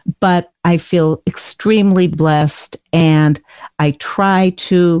 obviously, but I feel extremely blessed, and I try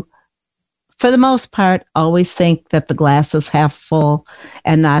to, for the most part, always think that the glass is half full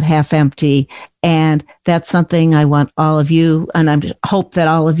and not half empty. And that's something I want all of you, and I hope that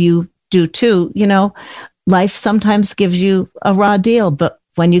all of you do too. Life sometimes gives you a raw deal, but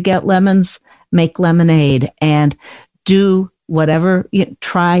when you get lemons, make lemonade and do whatever.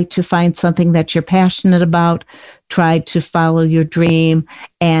 Try to find something that you're passionate about. Try to follow your dream,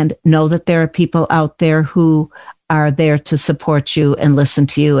 and know that there are people out there who are there to support you and listen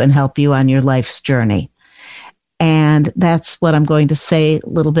to you and help you on your life's journey. And that's what I'm going to say a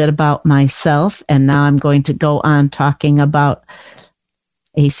little bit about myself. And now I'm going to go on talking about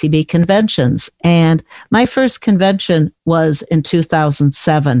ACB conventions. And my first convention was in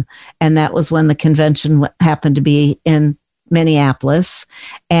 2007. And that was when the convention happened to be in Minneapolis.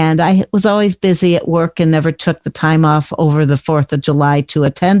 And I was always busy at work and never took the time off over the 4th of July to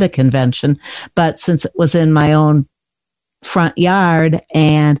attend a convention. But since it was in my own front yard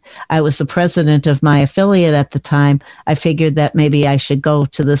and I was the president of my affiliate at the time, I figured that maybe I should go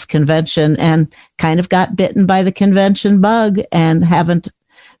to this convention, and kind of got bitten by the convention bug and haven't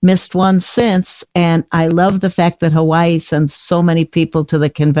missed one since. And I love the fact that Hawaii sends so many people to the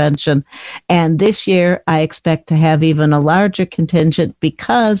convention. And this year I expect to have even a larger contingent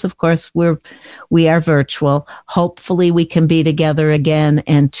because, of course, we are virtual. Hopefully we can be together again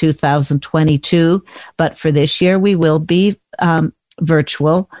in 2022. But for this year, we will be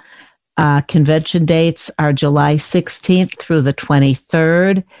virtual. Convention dates are July 16th through the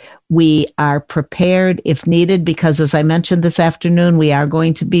 23rd. We are prepared if needed because, as I mentioned this afternoon, we are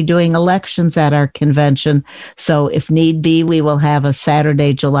going to be doing elections at our convention. So if need be, we will have a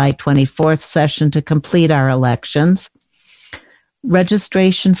Saturday, July 24th session to complete our elections.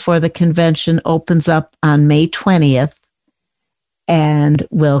 Registration for the convention opens up on May 20th and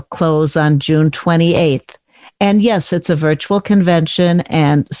will close on June 28th. And yes, it's a virtual convention,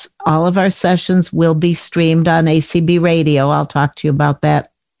 and all of our sessions will be streamed on ACB Radio. I'll talk to you about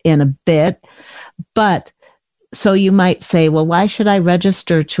that in a bit. But so you might say, well, why should I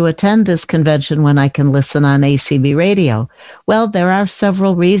register to attend this convention when I can listen on ACB Radio? Well, there are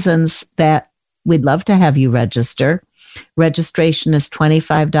several reasons that we'd love to have you register. Registration is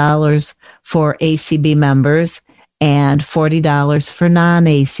 $25 for ACB members and $40 for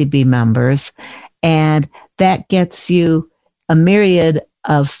non-ACB members. And that gets you a myriad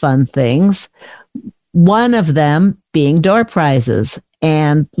of fun things, one of them being door prizes.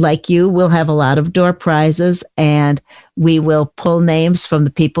 And like you, we'll have a lot of door prizes, and we will pull names from the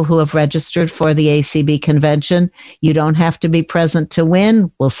people who have registered for the ACB convention. You don't have to be present to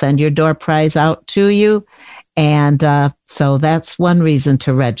win. We'll send your door prize out to you. And so that's one reason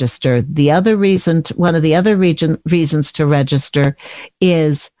to register. The other reason, one of the other reasons to register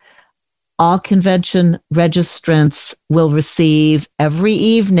is all convention registrants will receive every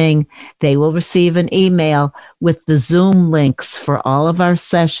evening, they will receive an email with the Zoom links for all of our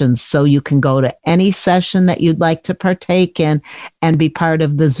sessions. So you can go to any session that you'd like to partake in and be part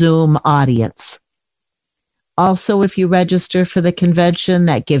of the Zoom audience. Also, if you register for the convention,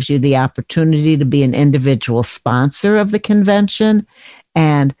 that gives you the opportunity to be an individual sponsor of the convention.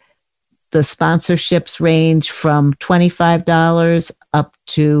 And the sponsorships range from $25 up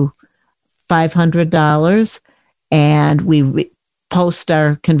to $500, and we post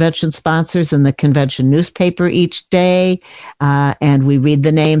our convention sponsors in the convention newspaper each day, and we read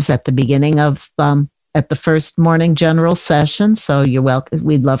the names at the beginning of at the first morning general session. So you're welcome.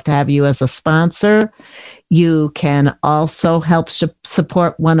 We'd love to have you as a sponsor. You can also help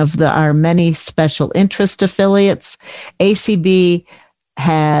support one of our many special interest affiliates. ACB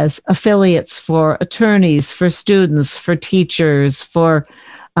has affiliates for attorneys, for students, for teachers, for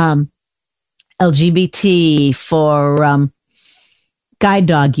LGBT, for guide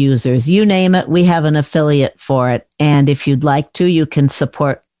dog users, you name it, we have an affiliate for it. And if you'd like to, you can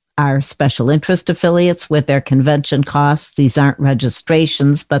support our special interest affiliates with their convention costs. These aren't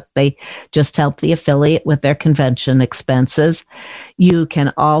registrations, but they just help the affiliate with their convention expenses. You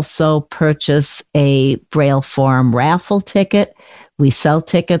can also purchase a Braille Forum raffle ticket. We sell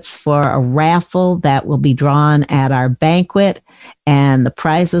tickets for a raffle that will be drawn at our banquet, and the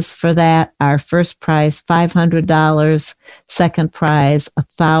prizes for that are first prize $500, second prize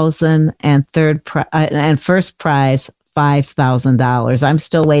 $1,000, and first prize $5,000. I'm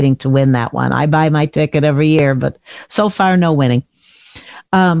still waiting to win that one. I buy my ticket every year, but so far no winning.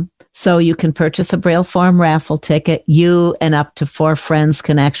 So you can purchase a Braille Forum raffle ticket. You and up to 4 friends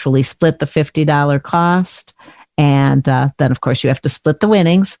can actually split the $50 cost. And then, of course, you have to split the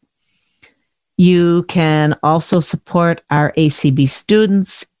winnings. You can also support our ACB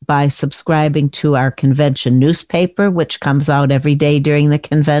students by subscribing to our convention newspaper, which comes out every day during the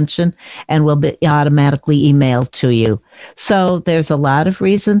convention and will be automatically emailed to you. So there's a lot of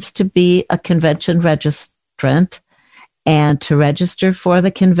reasons to be a convention registrant. And to register for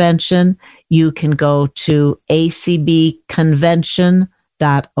the convention, you can go to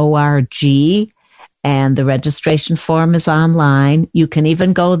acbconvention.org. And the registration form is online. You can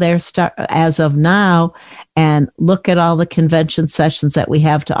even go there as of now and look at all the convention sessions that we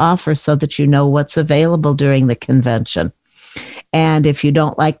have to offer so that you know what's available during the convention. And if you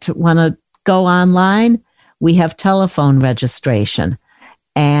don't want to go online, we have telephone registration.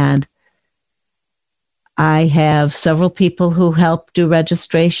 And I have several people who help do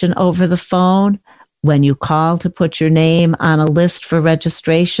registration over the phone. When you call to put your name on a list for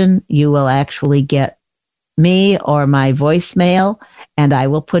registration, you will actually get me or my voicemail, and I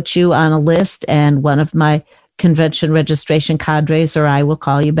will put you on a list, and one of my convention registration cadres or I will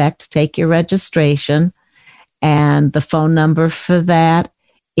call you back to take your registration. And the phone number for that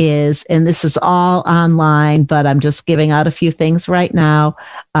is, and this is all online, but I'm just giving out a few things right now,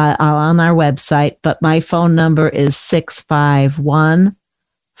 all on our website, but my phone number is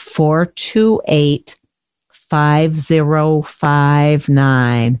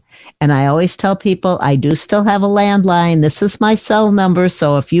 651-428-5059. And I always tell people I do still have a landline. This is my cell number.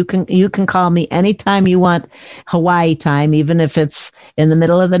 So if you can call me anytime you want Hawaii time, even if it's in the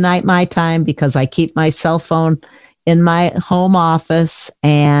middle of the night, my time, because I keep my cell phone in my home office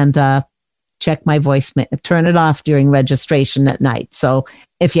and check my voicemail, turn it off during registration at night. So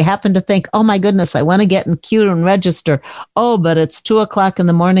if you happen to think, oh my goodness, I want to get in queue and register. Oh, but it's 2:00 in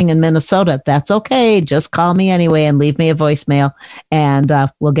the morning in Minnesota. That's okay. Just call me anyway and leave me a voicemail and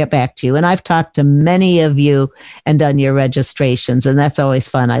we'll get back to you. And I've talked to many of you and done your registrations, and that's always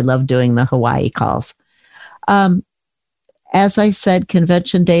fun. I love doing the Hawaii calls. As I said,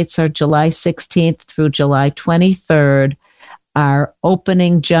 convention dates are July 16th through July 23rd. Our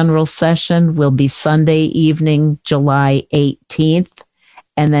opening general session will be Sunday evening, July 18th.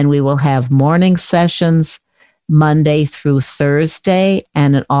 And then we will have morning sessions Monday through Thursday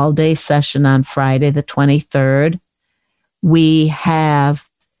and an all-day session on Friday, the 23rd. We have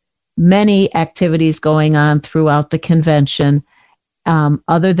many activities going on throughout the convention.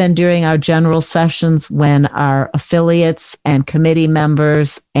 Other than during our general sessions when our affiliates and committee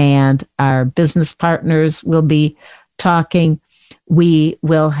members and our business partners will be talking, we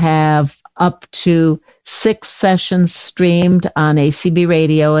will have up to 6 sessions streamed on ACB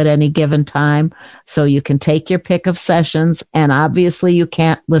radio at any given time. So you can take your pick of sessions, and obviously you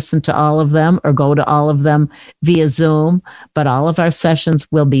can't listen to all of them or go to all of them via Zoom, but all of our sessions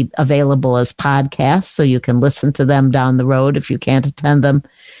will be available as podcasts, so you can listen to them down the road if you can't attend them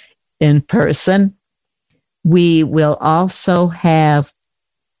in person. We will also have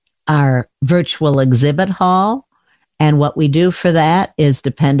our virtual exhibit hall. And what we do for that is,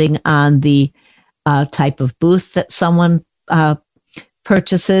 depending on the type of booth that someone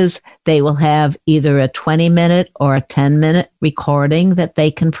purchases, they will have either a 20-minute or a 10-minute recording that they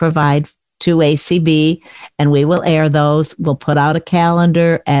can provide to ACB, and we will air those. We'll put out a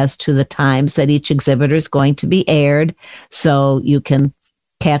calendar as to the times that each exhibitor is going to be aired, so you can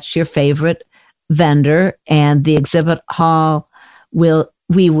catch your favorite vendor, and the exhibit hall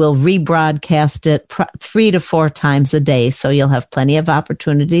we will rebroadcast it 3 to 4 times a day. So you'll have plenty of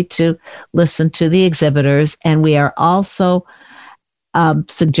opportunity to listen to the exhibitors. And we are also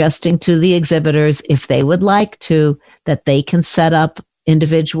suggesting to the exhibitors, if they would like to, that they can set up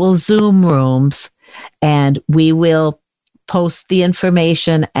individual Zoom rooms, and we will post the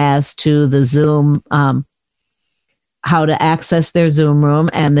information as to the Zoom, how to access their Zoom room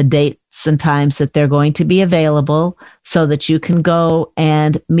and the dates and times that they're going to be available, so that you can go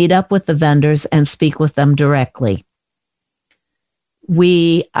and meet up with the vendors and speak with them directly.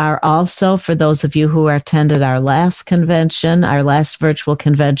 We are also, for those of you who attended our last convention, our last virtual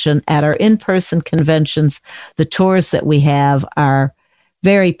convention, at our in-person conventions, the tours that we have are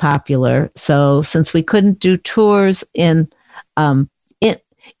very popular. So since we couldn't do tours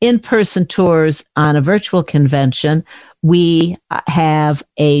in-person tours on a virtual convention, we have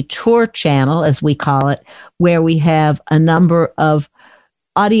a tour channel, as we call it, where we have a number of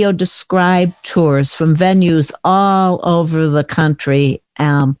audio described tours from venues all over the country.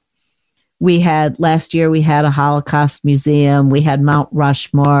 Last year we had a Holocaust museum, we had Mount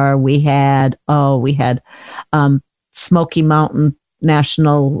Rushmore, we had Smoky Mountain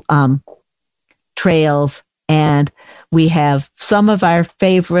National trails, and we have some of our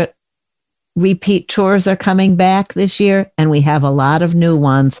favorite repeat tours are coming back this year, and we have a lot of new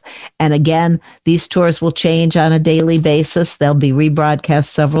ones. And again, these tours will change on a daily basis. They'll be rebroadcast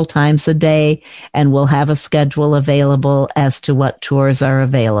several times a day, and we'll have a schedule available as to what tours are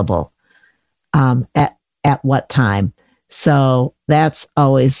available at what time. So that's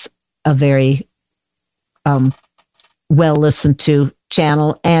always a very well listened to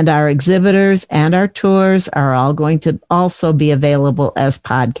channel, and our exhibitors and our tours are all going to also be available as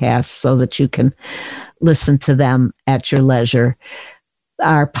podcasts so that you can listen to them at your leisure.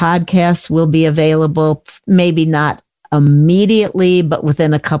 Our podcasts will be available, maybe not immediately, but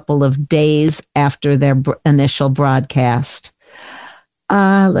within a couple of days after their initial broadcast.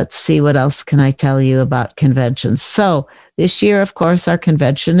 Let's see, what else can I tell you about conventions? So this year, of course, our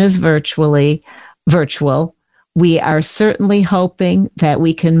convention is virtual. We are certainly hoping that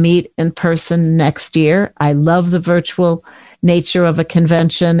we can meet in person next year. I love the virtual nature of a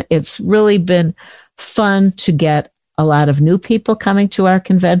convention. It's really been fun to get a lot of new people coming to our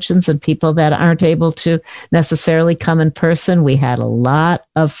conventions and people that aren't able to necessarily come in person. We had a lot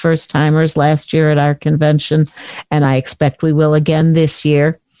of first-timers last year at our convention, and I expect we will again this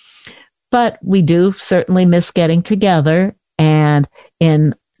year. But we do certainly miss getting together, and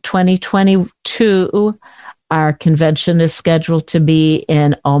in 2022, our convention is scheduled to be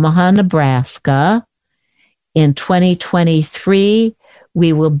in Omaha, Nebraska. In 2023,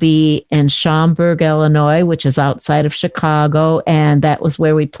 we will be in Schaumburg, Illinois, which is outside of Chicago, and that was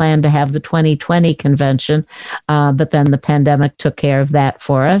where we planned to have the 2020 convention. But then the pandemic took care of that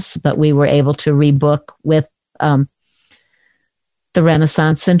for us. But we were able to rebook with the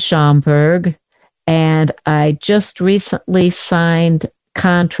Renaissance in Schaumburg. And I just recently signed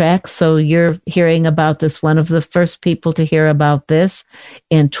contracts, so you're hearing about this, one of the first people to hear about this.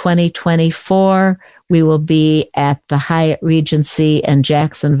 In 2024, we will be at the Hyatt Regency in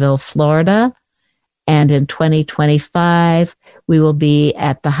Jacksonville, Florida. And in 2025, we will be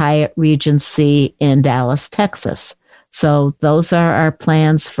at the Hyatt Regency in Dallas, Texas. So those are our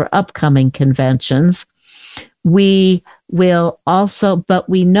plans for upcoming conventions. We will also, but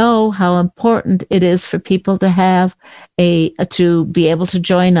we know how important it is for people to have to be able to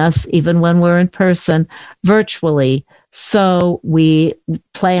join us even when we're in person virtually. So we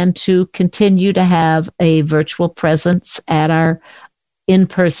plan to continue to have a virtual presence at our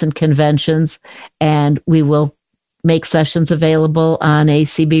in-person conventions, and we will make sessions available on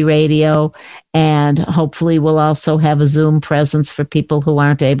ACB Radio, and hopefully we'll also have a Zoom presence for people who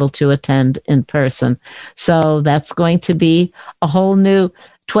aren't able to attend in person. So that's going to be a whole new,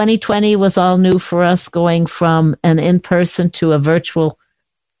 2020 was all new for us, going from an in-person to a virtual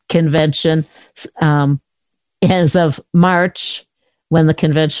convention as of March, when the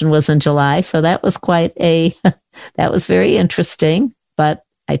convention was in July. So that was that was very interesting, but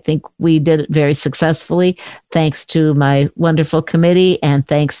I think we did it very successfully, thanks to my wonderful committee and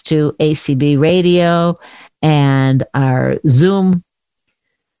thanks to ACB Radio and our Zoom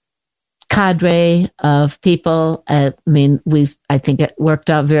cadre of people. I think it worked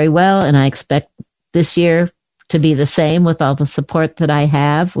out very well, and I expect this year to be the same with all the support that I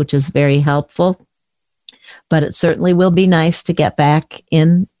have, which is very helpful. But it certainly will be nice to get back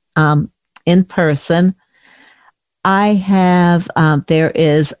in person. I have, there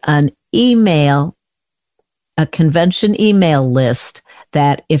is a convention email list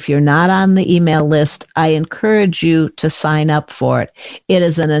that if you're not on the email list, I encourage you to sign up for it. It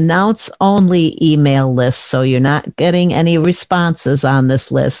is an announce-only email list, so you're not getting any responses on this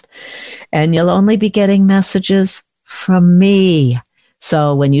list, and you'll only be getting messages from me.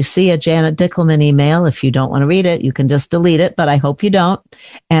 So when you see a Janet Dickelman email, if you don't want to read it, you can just delete it, but I hope you don't.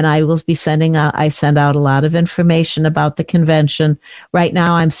 And I will be I send out a lot of information about the convention. Right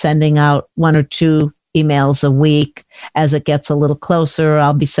now, I'm sending out 1 or 2 emails a week. As it gets a little closer,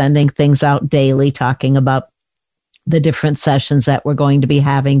 I'll be sending things out daily, talking about the different sessions that we're going to be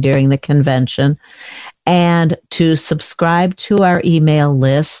having during the convention. And to subscribe to our email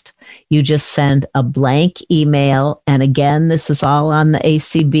list, you just send a blank email. And again, this is all on the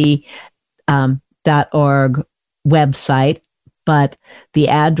acb.org website. But the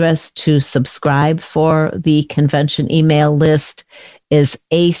address to subscribe for the convention email list is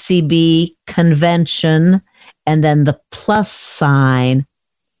ACB Convention, and then the +,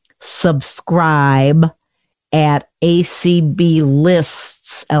 subscribe at acblists.org.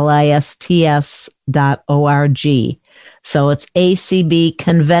 So it's ACB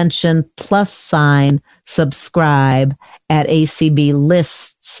Convention +, subscribe at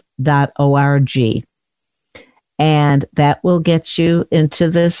acblists.org. And that will get you into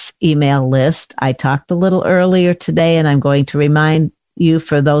this email list. I talked a little earlier today, and I'm going to remind you,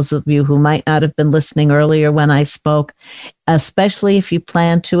 for those of you who might not have been listening earlier when I spoke, especially if you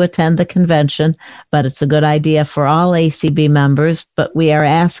plan to attend the convention, but it's a good idea for all ACB members. But we are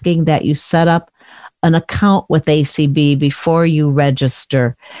asking that you set up an account with ACB before you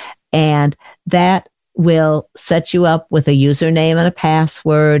register. And that will set you up with a username and a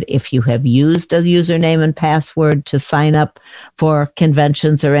password. If you have used a username and password to sign up for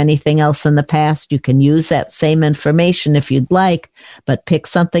conventions or anything else in the past, you can use that same information if you'd like, but pick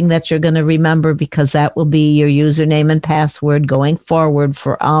something that you're going to remember, because that will be your username and password going forward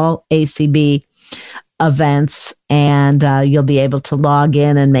for all ACB events. And you'll be able to log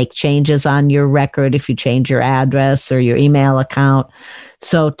in and make changes on your record if you change your address or your email account.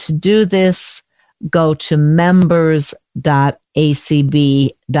 So to do this, go to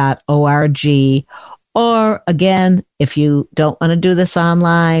members.acb.org. Or again, if you don't want to do this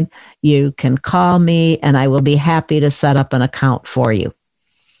online, you can call me and I will be happy to set up an account for you.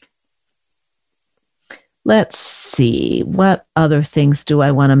 Let's see, what other things do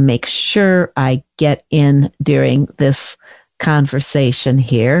I want to make sure I get in during this conversation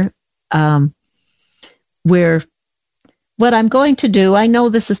here? What I'm going to do, I know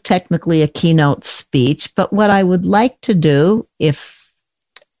this is technically a keynote speech, but what I would like to do, if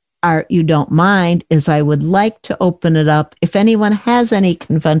you don't mind, is I would like to open it up. If anyone has any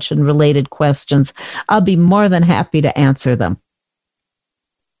convention-related questions, I'll be more than happy to answer them.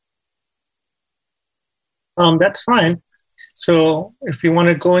 That's fine. So if you want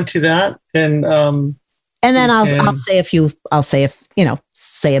to go into that, then and then I'll say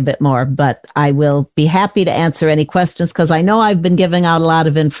a bit more, but I will be happy to answer any questions, because I know I've been giving out a lot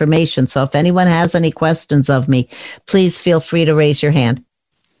of information. So if anyone has any questions of me, please feel free to raise your hand.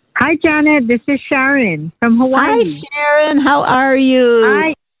 Hi, Janet. This is Sharon from Hawaii. Hi, Sharon. How are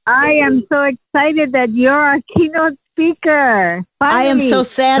you? I am so excited that you're our keynote speaker. Finally. I am so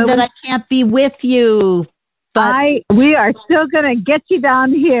sad that I can't be with you. But we are still going to get you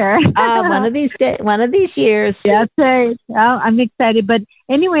down here. one of these years. That's right. Well, I'm excited. But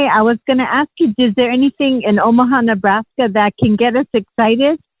anyway, I was going to ask you, is there anything in Omaha, Nebraska that can get us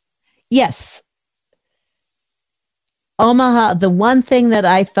excited? Yes. Omaha, the one thing that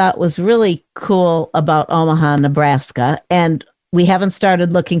I thought was really cool about Omaha, Nebraska, and we haven't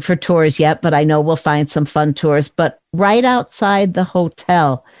started looking for tours yet, but I know we'll find some fun tours. But right outside the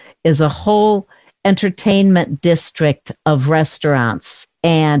hotel is a whole entertainment district of restaurants,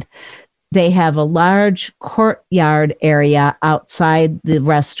 and they have a large courtyard area outside the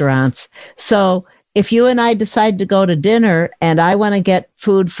restaurants. So if you and I decide to go to dinner and I want to get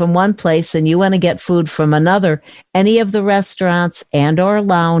food from one place and you want to get food from another, any of the restaurants and or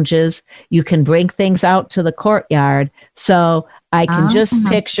lounges, you can bring things out to the courtyard. So I can just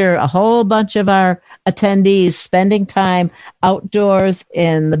picture a whole bunch of our attendees spending time outdoors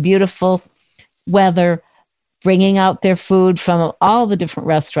in the beautiful weather, bringing out their food from all the different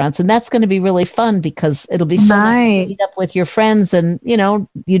restaurants. And that's going to be really fun, because it'll be so nice to meet up with your friends, and you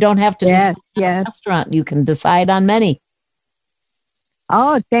don't have to decide on a restaurant. You can decide on many.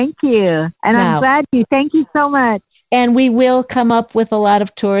 Oh, thank you. And I'm glad you. Thank you so much. And we will come up with a lot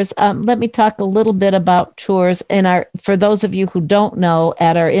of tours. Let me talk a little bit about tours. For those of you who don't know,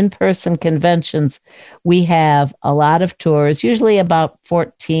 at our in-person conventions, we have a lot of tours, usually about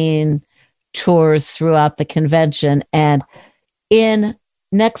 14 tours throughout the convention. And in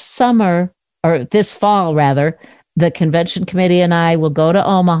next summer, or this fall rather, the convention committee and I will go to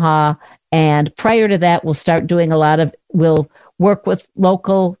Omaha, and prior to that we'll work with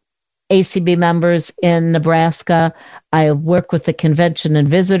local ACB members in Nebraska. I work with the Convention and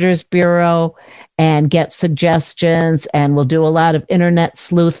Visitors Bureau and get suggestions, and we'll do a lot of internet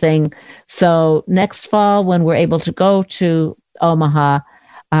sleuthing. So next fall, when we're able to go to Omaha,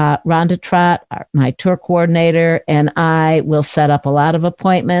 Rhonda Trott, my tour coordinator, and I will set up a lot of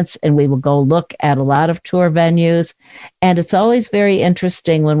appointments, and we will go look at a lot of tour venues. And it's always very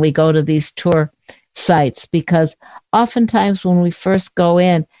interesting when we go to these tour sites, because oftentimes when we first go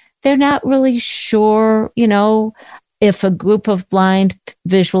in, they're not really sure, if a group of blind,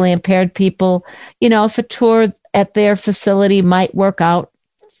 visually impaired people, if a tour at their facility might work out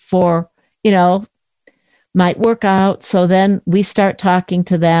might work out. So then we start talking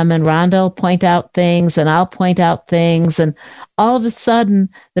to them, and Rhonda will point out things and I'll point out things. And all of a sudden,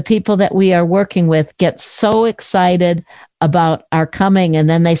 the people that we are working with get so excited about our coming. And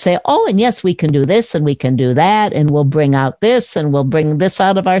then they say, oh, and yes, we can do this and we can do that. And we'll bring out this and we'll bring this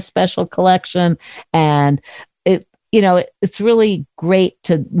out of our special collection. And it's really great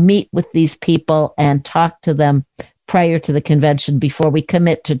to meet with these people and talk to them prior to the convention before we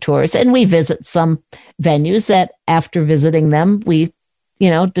commit to tours. And we visit some venues that after visiting them, we,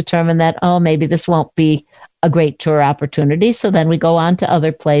 determine that, oh, maybe this won't be a great tour opportunity. So then we go on to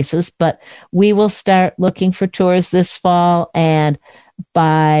other places, but we will start looking for tours this fall. And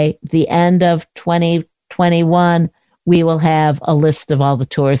by the end of 2021, we will have a list of all the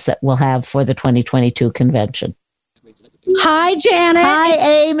tours that we'll have for the 2022 convention. Hi, Janet. Hi,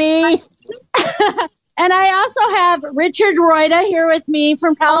 Amy. And I also have Richard Roida here with me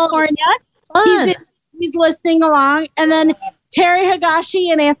from California. He's listening along. And then Terry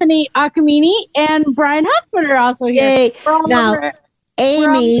Higashi and Anthony Akamini and Brian Huffman are also here. Yay. Now,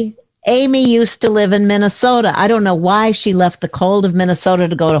 Amy used to live in Minnesota. I don't know why she left the cold of Minnesota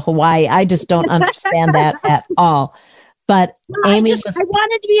to go to Hawaii. I just don't understand that at all. But Amy I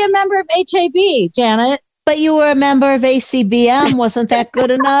wanted to be a member of HAB, Janet. But you were a member of ACBM. Wasn't that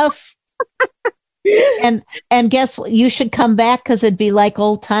good enough? And guess what? You should come back, because it'd be like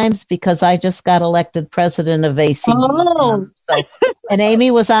old times, because I just got elected president of ACBM. Oh. And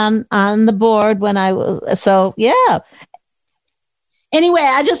Amy was on the board when I was. So, yeah. Anyway,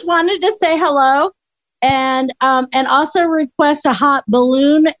 I just wanted to say hello and also request a hot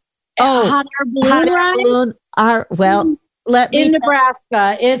balloon, hot air balloon ride. Let me in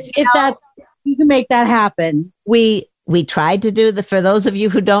Nebraska. If that you can make that happen. We tried to do for those of you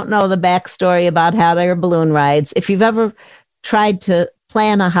who don't know the backstory about hot air balloon rides, if you've ever tried to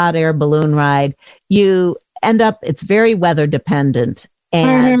plan a hot air balloon ride, you end up, it's very weather dependent.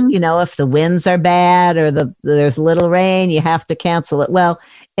 And, if the winds are bad or there's little rain, you have to cancel it. Well,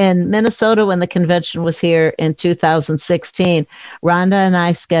 in Minnesota, when the convention was here in 2016, Rhonda and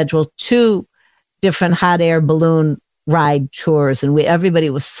I scheduled 2 different hot air balloon ride tours. And everybody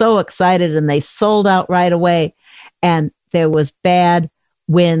was so excited, and they sold out right away. And there was bad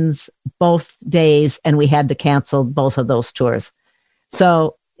winds both days, and we had to cancel both of those tours.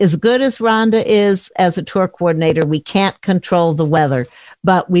 So as good as Rhonda is as a tour coordinator, we can't control the weather.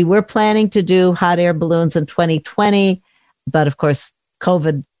 But we were planning to do hot air balloons in 2020. But of course,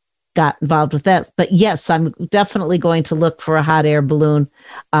 COVID got involved with that. But yes, I'm definitely going to look for a hot air balloon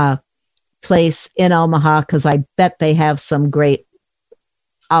place in Omaha, because I bet they have some great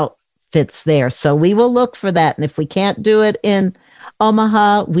outfits there. So we will look for that. And if we can't do it in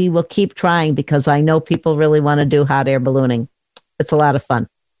Omaha, we will keep trying, because I know people really want to do hot air ballooning. It's a lot of fun.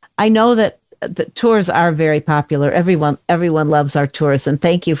 I know that the tours are very popular. Everyone loves our tours. And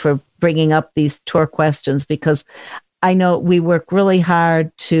thank you for bringing up these tour questions, because I know we work really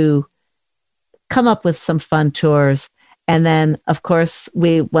hard to come up with some fun tours. And then, of course,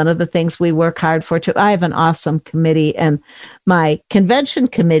 one of the things we work hard for too, I have an awesome committee, and my convention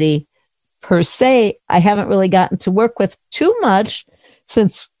committee per se, I haven't really gotten to work with too much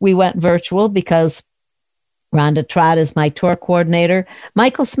since we went virtual, because Rhonda Trott is my tour coordinator.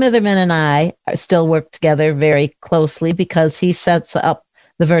 Michael Smitherman and I still work together very closely, because he sets up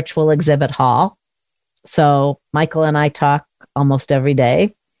the virtual exhibit hall. So Michael and I talk almost every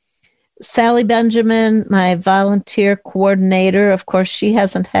day. Sally Benjamin, my volunteer coordinator, of course, she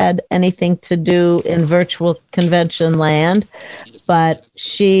hasn't had anything to do in virtual convention land, but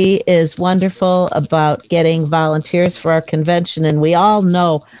she is wonderful about getting volunteers for our convention. And we all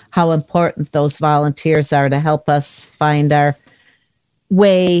know how important those volunteers are to help us find our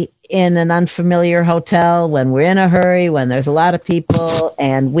way in an unfamiliar hotel when we're in a hurry, when there's a lot of people.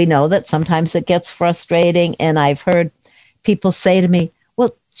 And we know that sometimes it gets frustrating. And I've heard people say to me,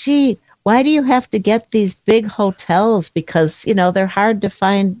 well, gee, why do you have to get these big hotels? Because, they're hard to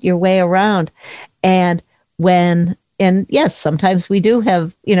find your way around. And yes, sometimes we do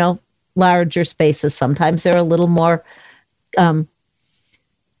have, larger spaces. Sometimes they're a little more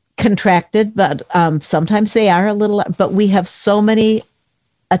contracted, but sometimes they are a little, but we have so many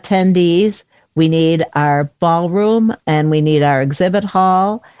attendees. We need our ballroom, and we need our exhibit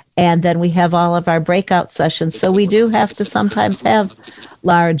hall. And then we have all of our breakout sessions. So we do have to sometimes have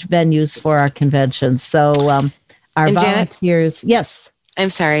large venues for our conventions. So our volunteers, Janet, yes. I'm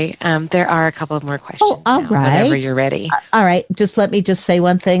sorry. There are a couple of more questions. Oh, all right. Whenever you're ready. All right. Let me say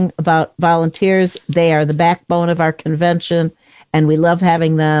one thing about volunteers. They are the backbone of our convention, and we love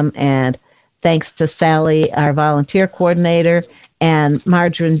having them. And thanks to Sally, our volunteer coordinator, and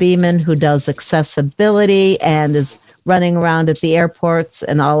Margarine Beeman, who does accessibility and is running around at the airports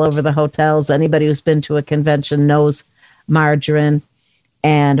and all over the hotels. Anybody who's been to a convention knows Margarine.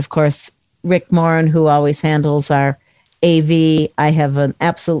 And, of course, Rick Moran, who always handles our AV. I have an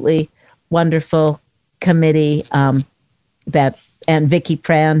absolutely wonderful committee and Vicki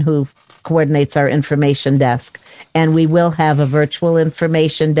Pran, who coordinates our information desk. And we will have a virtual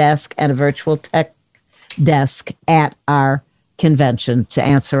information desk and a virtual tech desk at our convention to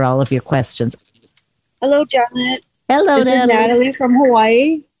answer all of your questions. Hello, Janet. Hello, this is Natalie from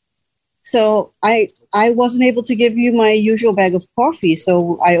Hawaii. So I wasn't able to give you my usual bag of coffee,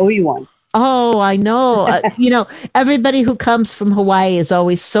 so I owe you one. Oh, I know. Everybody who comes from Hawaii is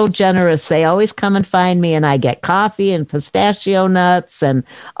always so generous. They always come and find me, and I get coffee and pistachio nuts and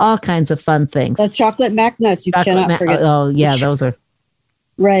all kinds of fun things. The chocolate mac nuts, you cannot forget. Oh, yeah, those are.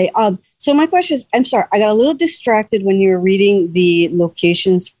 Right. So my question is, I'm sorry, I got a little distracted when you were reading the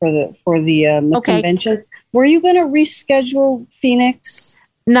locations for the convention. Were you going to reschedule Phoenix?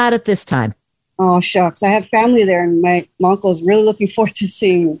 Not at this time. Oh, shucks. I have family there, and my uncle is really looking forward to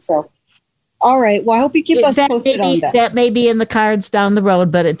seeing me. So. All right. Well, I hope you keep us posted on that. That may be in the cards down the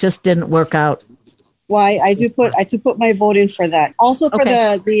road, but it just didn't work out. Why? I do put my vote in for that. Also for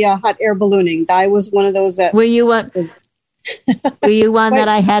the hot air ballooning. I was one of those that. Were you one? Were you one that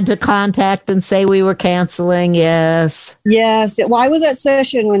I had to contact and say we were canceling? Yes. Yes. Well, I was at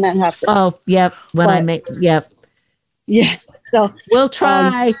session when that happened. Oh, yep. Yep. Yeah. So we'll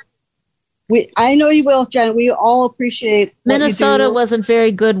try. I know you will, Janet. We all appreciate Minnesota wasn't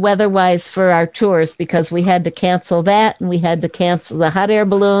very good weather-wise for our tours because we had to cancel that, and we had to cancel the hot air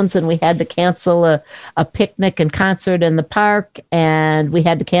balloons, and we had to cancel a picnic and concert in the park, and we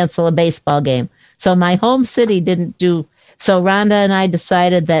had to cancel a baseball game. So my home city didn't do. So Rhonda and I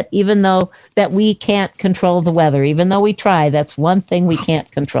decided that even though that we can't control the weather, even though we try, that's one thing we can't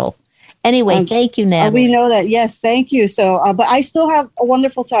control. Anyway, thank you, Natalie. We know that. Yes, thank you. So, but I still have a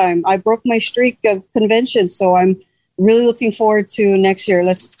wonderful time. I broke my streak of conventions, so I'm really looking forward to next year.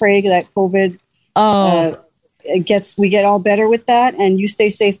 Let's pray that COVID we get all better with that, and you stay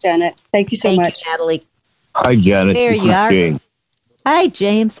safe, Janet. Thank you so much, you, Natalie. Hi, Janet. There you are. James. Hi,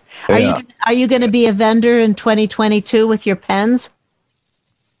 James. Yeah. Are you going to be a vendor in 2022 with your pens?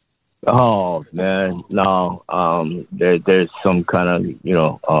 Oh man, no. There's some kind of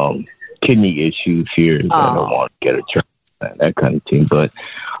kidney issues here that I don't want to get a turn, that kind of thing. But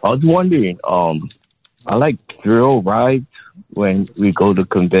I was wondering, I like thrill rides when we go to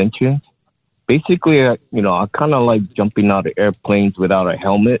conventions. Basically, I kind of like jumping out of airplanes without a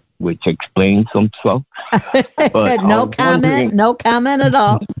helmet, which explains some stuff. But no comment at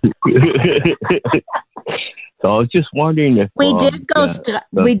all. So I was just wondering if we did go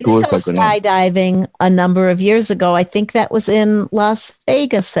skydiving a number of years ago. I think that was in Las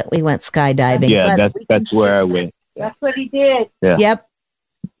Vegas that we went skydiving. Yeah, that's where I went. That's what he did. Yeah. Yep.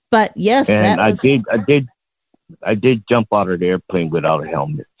 But yes, and I did jump out of the airplane without a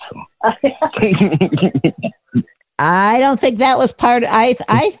helmet. So. I don't think that was part. I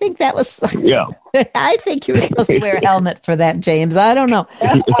think that was. Yeah. I think you were supposed to wear a helmet for that, James. I don't know.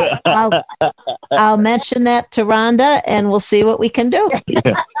 I'll mention that to Rhonda, and we'll see what we can do.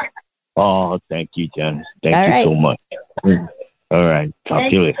 Yeah. Oh, thank you, Jen. Thank you so much. All right. Talk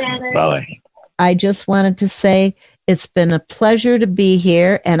to you later. Bye. I just wanted to say it's been a pleasure to be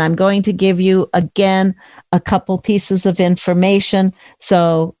here, and I'm going to give you again a couple pieces of information.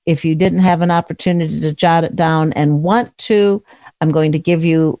 So if you didn't have an opportunity to jot it down and want to, I'm going to give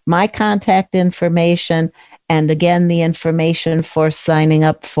you my contact information and again the information for signing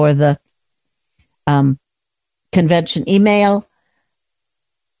up for the convention email.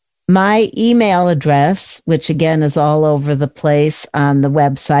 My email address, which again is all over the place on the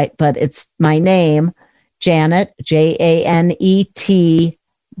website, but it's my name, Janet, Janet,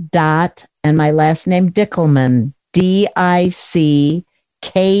 and my last name, Dickelman, Dickelman,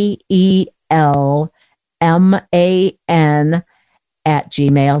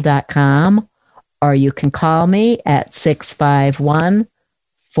 @gmail.com, or you can call me at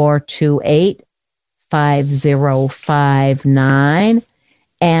 651-428-5059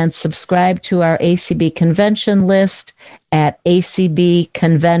 and subscribe to our ACB convention list at ACB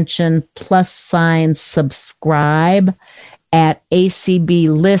Convention +subscribe at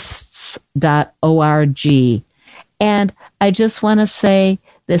acblists.org. And I just want to say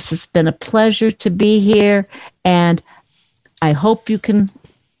this has been a pleasure to be here. And I hope you can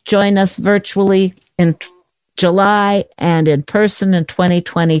join us virtually in July and in person in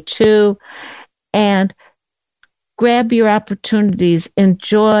 2022. And grab your opportunities,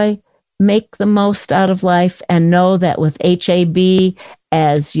 enjoy, make the most out of life, and know that with HAB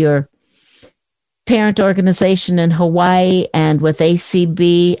as your parent organization in Hawaii and with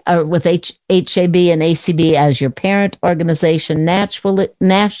ACB, or with HAB and ACB as your parent organization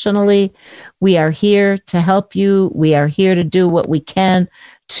nationally, we are here to help you. We are here to do what we can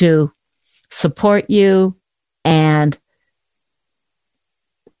to support you and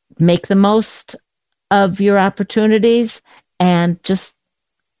make the most of your opportunities and just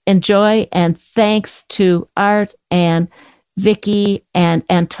enjoy. And thanks to Art and Vicki and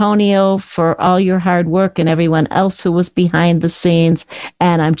Antonio for all your hard work and everyone else who was behind the scenes.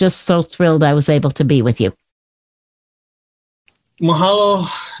 And I'm just so thrilled I was able to be with you. Mahalo,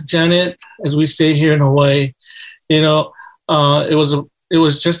 Janet, as we say here in Hawaii. You know, it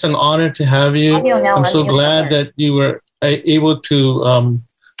was just an honor to have you. I'm so glad that you were able to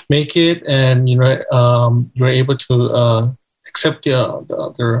make it, and you were able to accept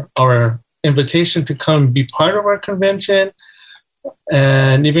our invitation to come and be part of our convention.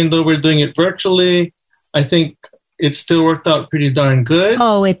 And even though we're doing it virtually, I think it still worked out pretty darn good.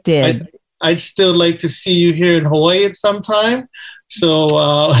 Oh, it did. I'd still like to see you here in Hawaii at some time. So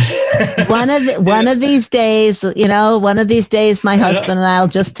one of these days, my husband and I'll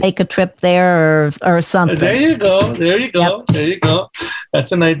just take a trip there or something. There you go. Yep. There you go.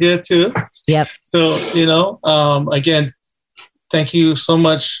 That's an idea too. Yep. So, again, thank you so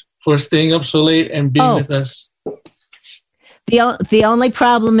much for staying up so late and being with us. The only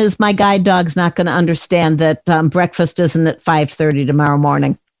problem is my guide dog's not going to understand that breakfast isn't at 5:30 tomorrow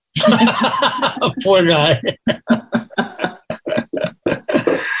morning. Poor guy.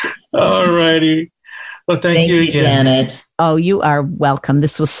 All righty. Well, thank you again, Janet. Oh, you are welcome.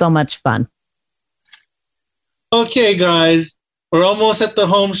 This was so much fun. Okay, guys, we're almost at the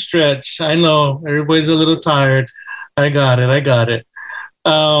home stretch. I know everybody's a little tired. I got it.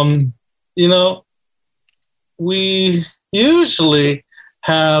 We usually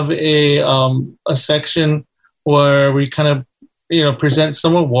have a section where we kind of present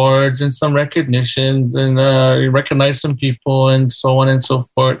some awards and some recognitions and recognize some people and so on and so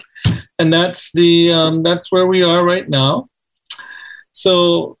forth. And that's where we are right now.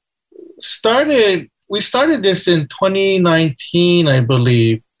 So we started this in 2019, I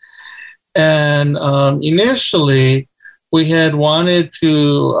believe. And initially we had wanted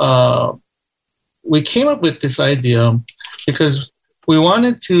to, we came up with this idea because we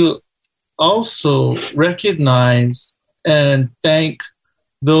wanted to also recognize and thank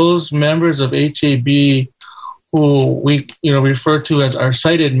those members of HAB who we refer to as our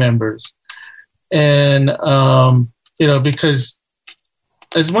sighted members. And because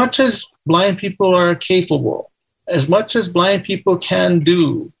as much as blind people are capable, as much as blind people can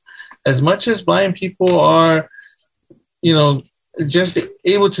do, as much as blind people are just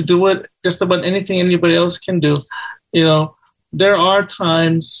able to do what just about anything anybody else can do, there are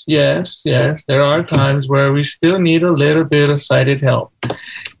times, yes, there are times where we still need a little bit of sighted help.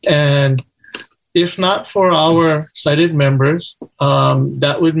 And if not for our sighted members,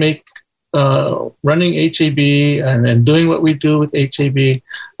 that would make running HAB and doing what we do with HAB a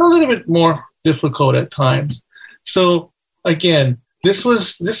little bit more difficult at times. So again, this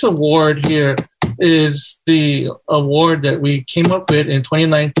award here is the award that we came up with in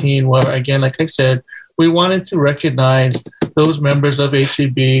 2019, where again, like I said, we wanted to recognize those members of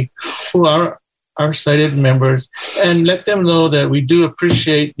HAB who are our sighted members and let them know that we do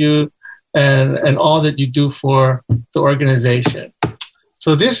appreciate you and all that you do for the organization.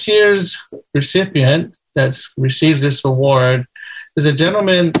 So this year's recipient that received this award is a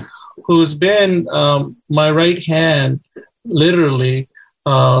gentleman who's been my right hand, literally,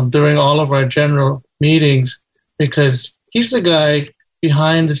 during all of our general meetings, because he's the guy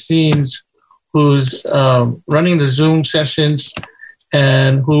behind the scenes who's running the Zoom sessions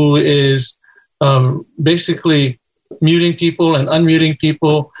and who is basically muting people and unmuting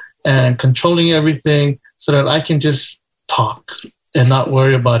people and controlling everything so that I can just talk and not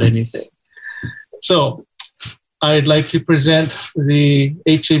worry about anything. So I'd like to present the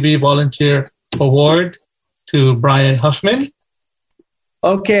HAB Volunteer Award to Brian Huffman.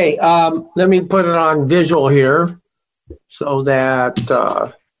 Okay, let me put it on visual here so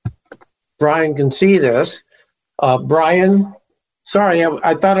that Brian can see this. Brian, sorry,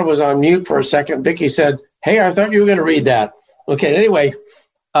 I thought I was on mute for a second. Vicki said, hey, I thought you were going to read that. Okay, anyway,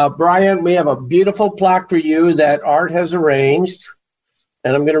 Brian, we have a beautiful plaque for you that Art has arranged.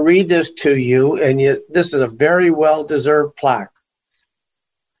 And I'm going to read this to you, and this is a very well-deserved plaque.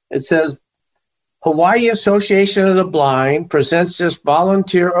 It says, Hawaii Association of the Blind presents this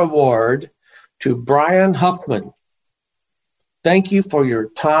volunteer award to Brian Huffman. Thank you for your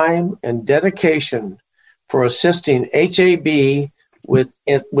time and dedication for assisting HAB with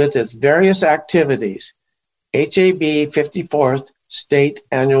its various activities. HAB 54th State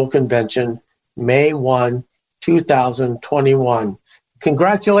Annual Convention, May 1, 2021.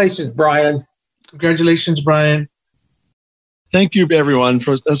 Congratulations, Brian. Congratulations, Brian. Thank you, everyone.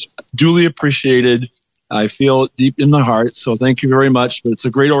 That's duly appreciated. I feel deep in my heart. So thank you very much. But it's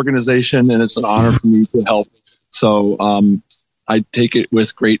a great organization, and it's an honor for me to help. So I take it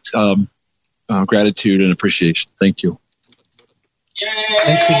with great gratitude and appreciation. Thank you.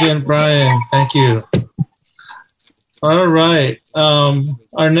 Thanks again, Brian. Thank you. All right.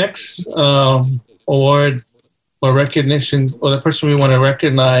 Our next award or recognition, or the person we want to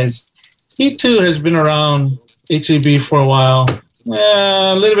recognize, he too has been around HAB for a while,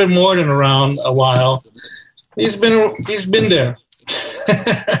 a little bit more than around a while. He's been there,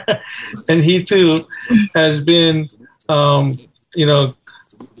 and he too has been, a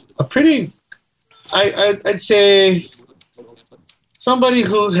pretty, I'd say, somebody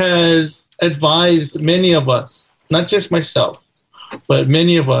who has advised many of us, not just myself, but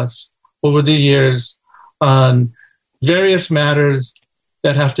many of us over the years on various matters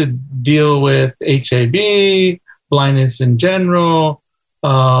that have to deal with HAB, blindness in general,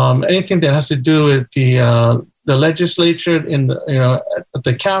 anything that has to do with the legislature at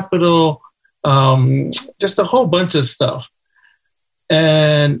the Capitol, just a whole bunch of stuff.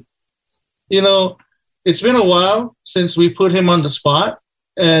 And, it's been a while since we put him on the spot.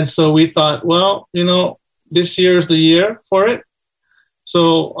 And so we thought, well, this year is the year for it.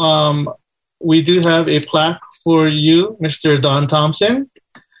 So we do have a plaque for you, Mr. Don Thompson.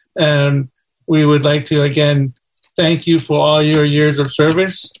 And we would like to, again, thank you for all your years of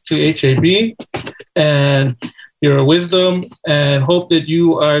service to HAB and your wisdom, and hope that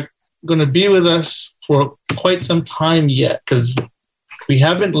you are going to be with us for quite some time yet, because we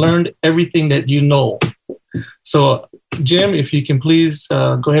haven't learned everything that you know. So, Jim, if you can please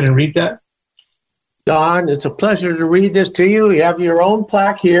go ahead and read that. Don, it's a pleasure to read this to you. You have your own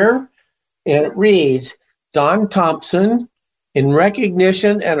plaque here, and it reads, Don Thompson, in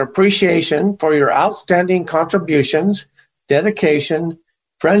recognition and appreciation for your outstanding contributions, dedication,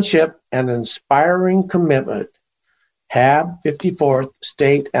 friendship, and inspiring commitment. HAB 54th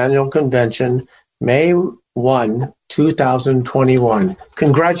State Annual Convention, May 1, 2021.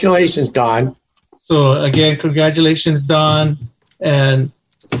 Congratulations, Don. So again, congratulations, Don. And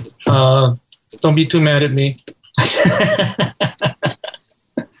don't be too mad at me.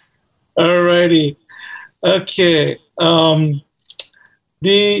 All righty. Okay.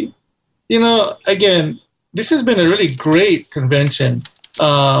 Again, this has been a really great convention.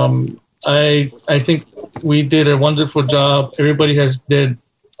 I think we did a wonderful job. Everybody has did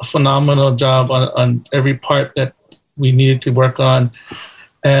a phenomenal job on every part that we needed to work on.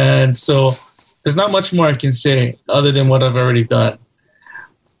 And so there's not much more I can say other than what I've already done.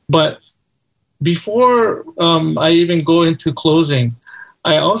 But before I even go into closing,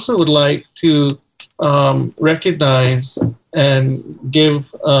 I also would like to recognize and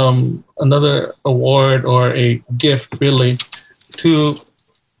give another award or a gift, really, to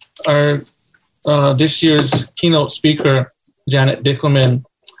our this year's keynote speaker, Janet Dickelman.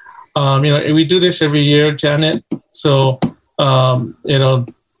 We do this every year, Janet. So,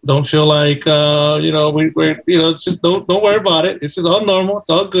 don't feel like, we're just don't worry about it. It's all normal. It's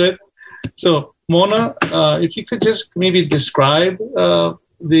all good. So, Mona, if you could just maybe describe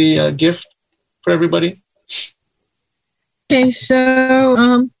the gift for everybody. Okay,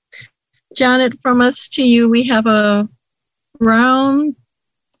 so Janet, from us to you, we have a round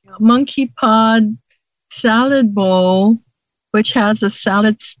monkey pod salad bowl, which has a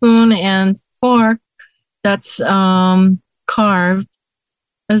salad spoon and fork that's carved,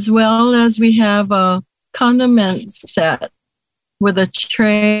 as well as we have a condiment set with a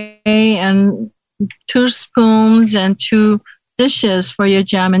tray and 2 spoons and 2 dishes for your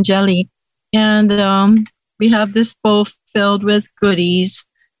jam and jelly. And we have this bowl filled with goodies.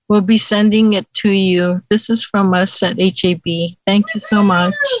 We'll be sending it to you. This is from us at HAB. Thank you so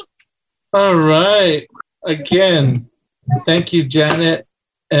much. All right. Again, thank you, Janet.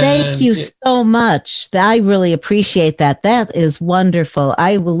 Thank you so much. I really appreciate that. That is wonderful.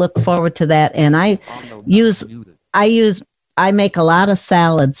 I will look forward to that. And I make a lot of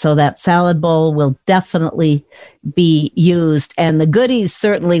salad, so that salad bowl will definitely be used, and the goodies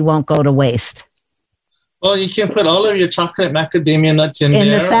certainly won't go to waste. Well, you can put all of your chocolate macadamia nuts in there.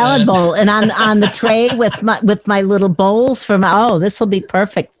 In the salad bowl and on the tray with my little bowls this will be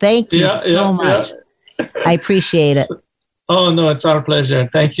perfect. Thank you so much. Yeah. I appreciate it. Oh, no, it's our pleasure.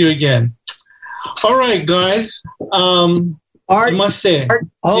 Thank you again. All right, guys. Art, I must say.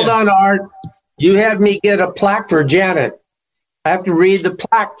 Hold on, Art. You had me get a plaque for Janet. I have to read the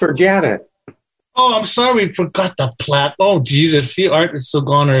plaque for Janet. Oh, I'm sorry. We forgot the plaque. Oh, Jesus. See, Art is so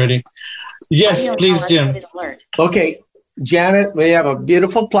gone already. Yes, please, Jim. Okay, Janet, we have a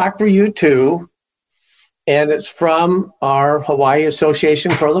beautiful plaque for you too. And it's from our Hawaii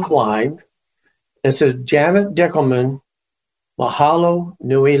Association for the Blind. It says, Janet Dickelman, Mahalo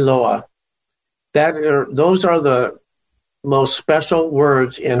Nui Loa. Those are the most special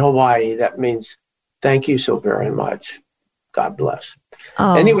words in Hawaii. That means thank you so very much. God bless.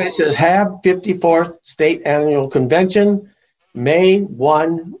 Oh. Anyway, it says, have 54th State Annual Convention, May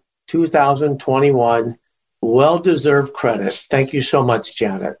 1, 2021. Well-deserved credit. Thank you so much,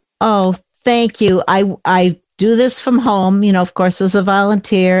 Janet. Oh, thank you. I do this from home, of course, as a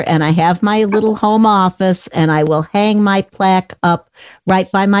volunteer, and I have my little home office, and I will hang my plaque up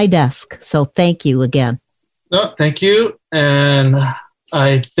right by my desk. So thank you again. No, thank you. And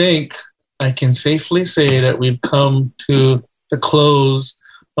I think I can safely say that we've come to the close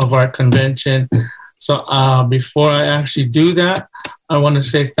of our convention. So before I actually do that, I want to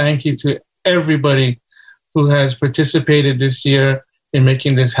say thank you to everybody who has participated this year in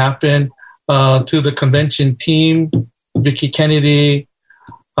making this happen. To the convention team, Vicki Kennedy,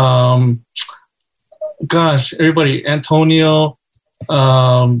 everybody, Antonio,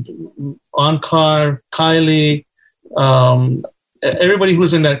 Onkar, Kylie, everybody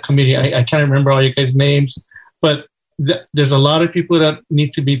who's in that committee. I can't remember all you guys' names, but there's a lot of people that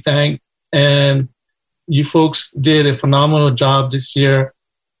need to be thanked, and you folks did a phenomenal job this year.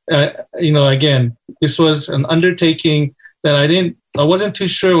 Again, this was an undertaking that I wasn't too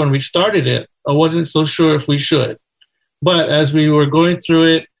sure when we started it. I wasn't so sure if we should. But as we were going through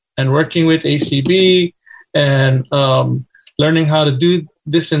it and working with ACB and learning how to do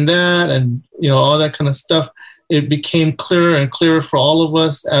this and that and, all that kind of stuff, it became clearer and clearer for all of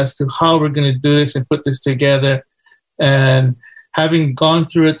us as to how we're going to do this and put this together. And having gone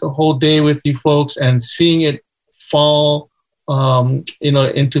through it the whole day with you folks and seeing it fall,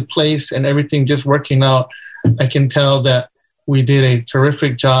 into place and everything just working out, I can tell that we did a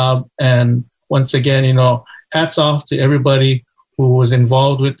terrific job. And once again, hats off to everybody who was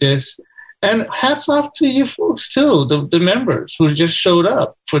involved with this. And hats off to you folks too, the members who just showed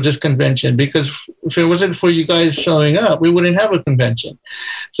up for this convention, because if it wasn't for you guys showing up, we wouldn't have a convention.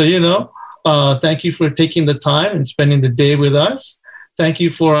 So, thank you for taking the time and spending the day with us. Thank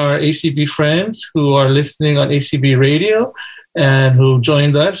you for our ACB friends who are listening on ACB radio and who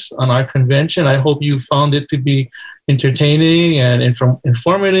joined us on our convention. I hope you found it to be entertaining and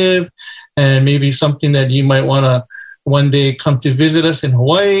informative, and maybe something that you might want to one day come to visit us in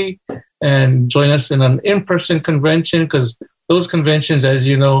Hawaii and join us in an in-person convention, because those conventions, as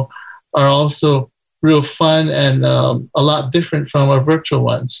you know, are also real fun and a lot different from our virtual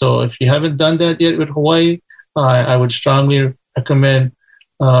ones. So if you haven't done that yet with Hawaii, I would strongly recommend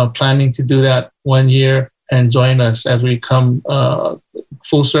planning to do that one year and join us as we come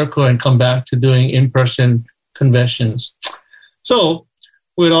full circle and come back to doing in-person conventions. So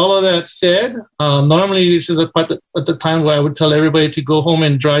with all of that said, normally this is a part at the time where I would tell everybody to go home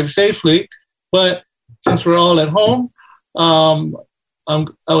and drive safely. But since we're all at home, I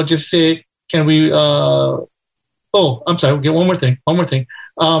would just say, can we, I'm sorry, we'll get one more thing.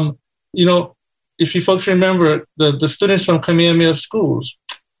 If you folks remember, the students from Kamehameha schools,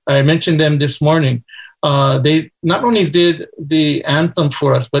 I mentioned them this morning. They not only did the anthem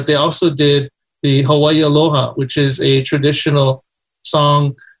for us, but they also did the Hawaii Aloha, which is a traditional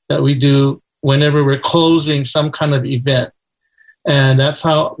song that we do whenever we're closing some kind of event. And that's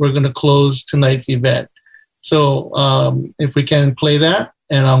how we're going to close tonight's event. So if we can play that,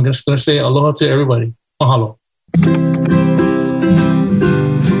 and I'm just going to say aloha to everybody. Mahalo.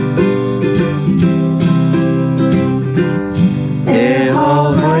 E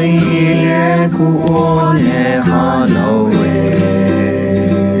Hawaii e kuone hanawe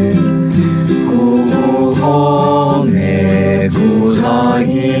kuhone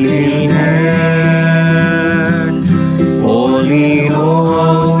kuzahine olino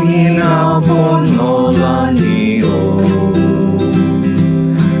auina pono lanio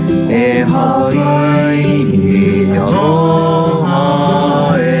e Hawaii aloha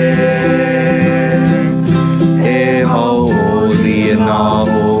e haoli na o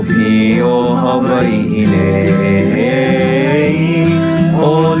pio Hawaii ne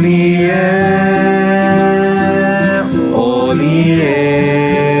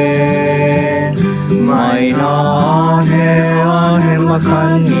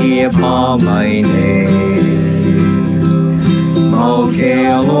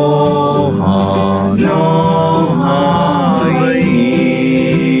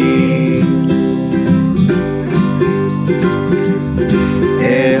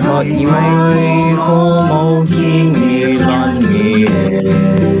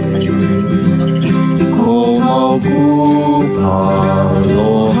Ko mau ku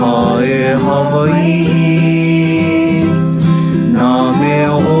aloha e Hawaii Na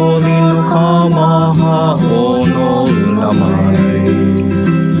mea oli no ka maha o no luna mai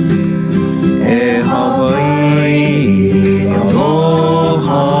E Hawaii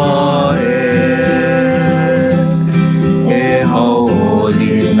aloha e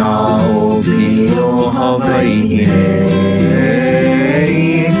haoli na o pio Hawaii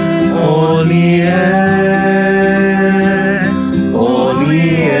Oli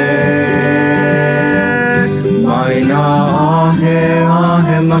mai na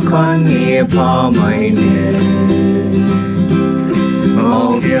ahe makani e pā mai ne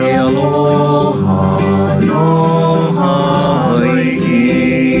Mau ke aloha no Hawaii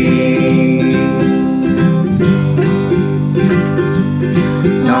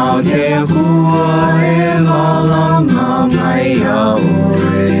Nā ke kua e malama mai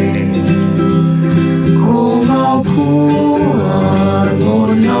aore Ko mau kua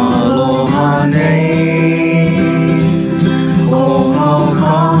lona aloha nei Ko mau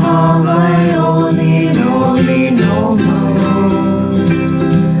kaha mai o lino mau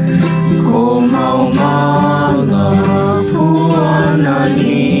Ko mau mala puana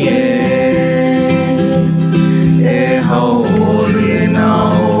ni e haole na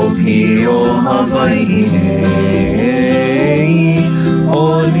o pio Hawaii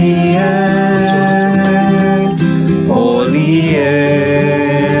Oli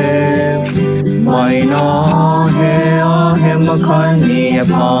mai na he makani e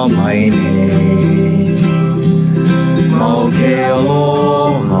pā mai ne Mau ke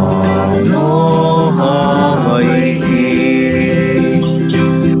aloha no Hawaii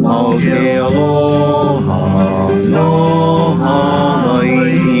Mau ke aloha